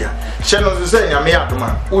will be here. Channel to say, I may have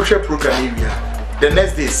man, Usher program area. The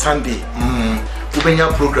next day, Sunday,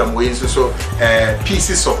 Ubenya program where so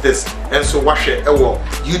pieces of this and so watch it.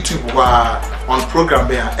 YouTube on program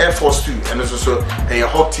there Air Force 2 and also a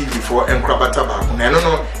Hot TV for Enkrabata back. I don't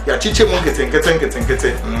know. Your teacher won't get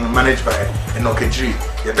managed by Enokejri.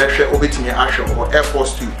 You better obey me action or Air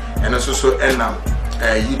Force 2 and also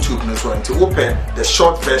YouTube no so until open the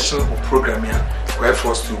short version of program here. Air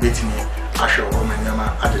Force 2 waiting me. Of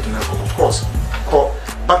course, call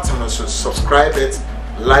button also subscribe it,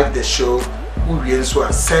 like the show,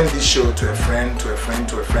 send this show to a friend,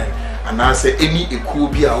 and I say any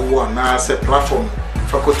equity or now say platform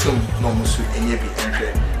faculty no musu any be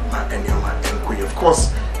entry of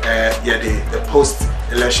course, the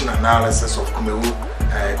post-election analysis of Kumawu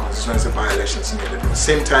constituency by-elections at the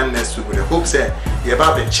same time next week with the hopes that you're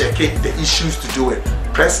about to check it, the issues to do it.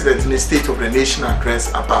 President in the State of the Nation address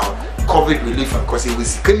about COVID relief, and because it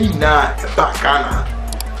was coming now back Ghana,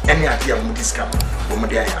 any idea of this camp, when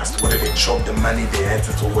they asked whether they chopped the money they had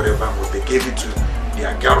it or whatever, or they gave it to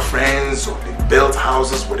their girlfriends or they built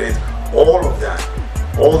houses with it, all of that,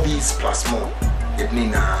 all these plus more.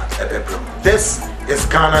 This is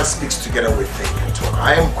Ghana Speaks Together with Think and Talk.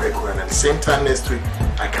 I am Kwaku Annan, and at the same time next week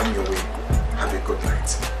I come your way. Have a good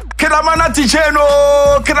night. Kiramana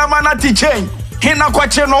tichen, hina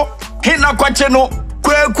kwacheno,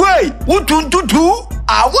 kwe, utuntutu,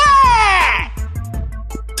 awe!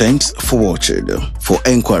 Thanks for watching. For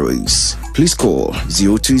enquiries, please call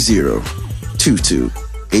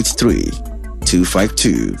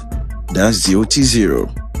 020-2283-252. That's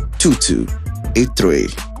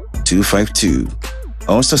 020-2283-252.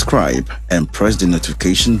 Or subscribe and press the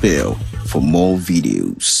notification bell for more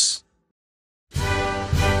videos.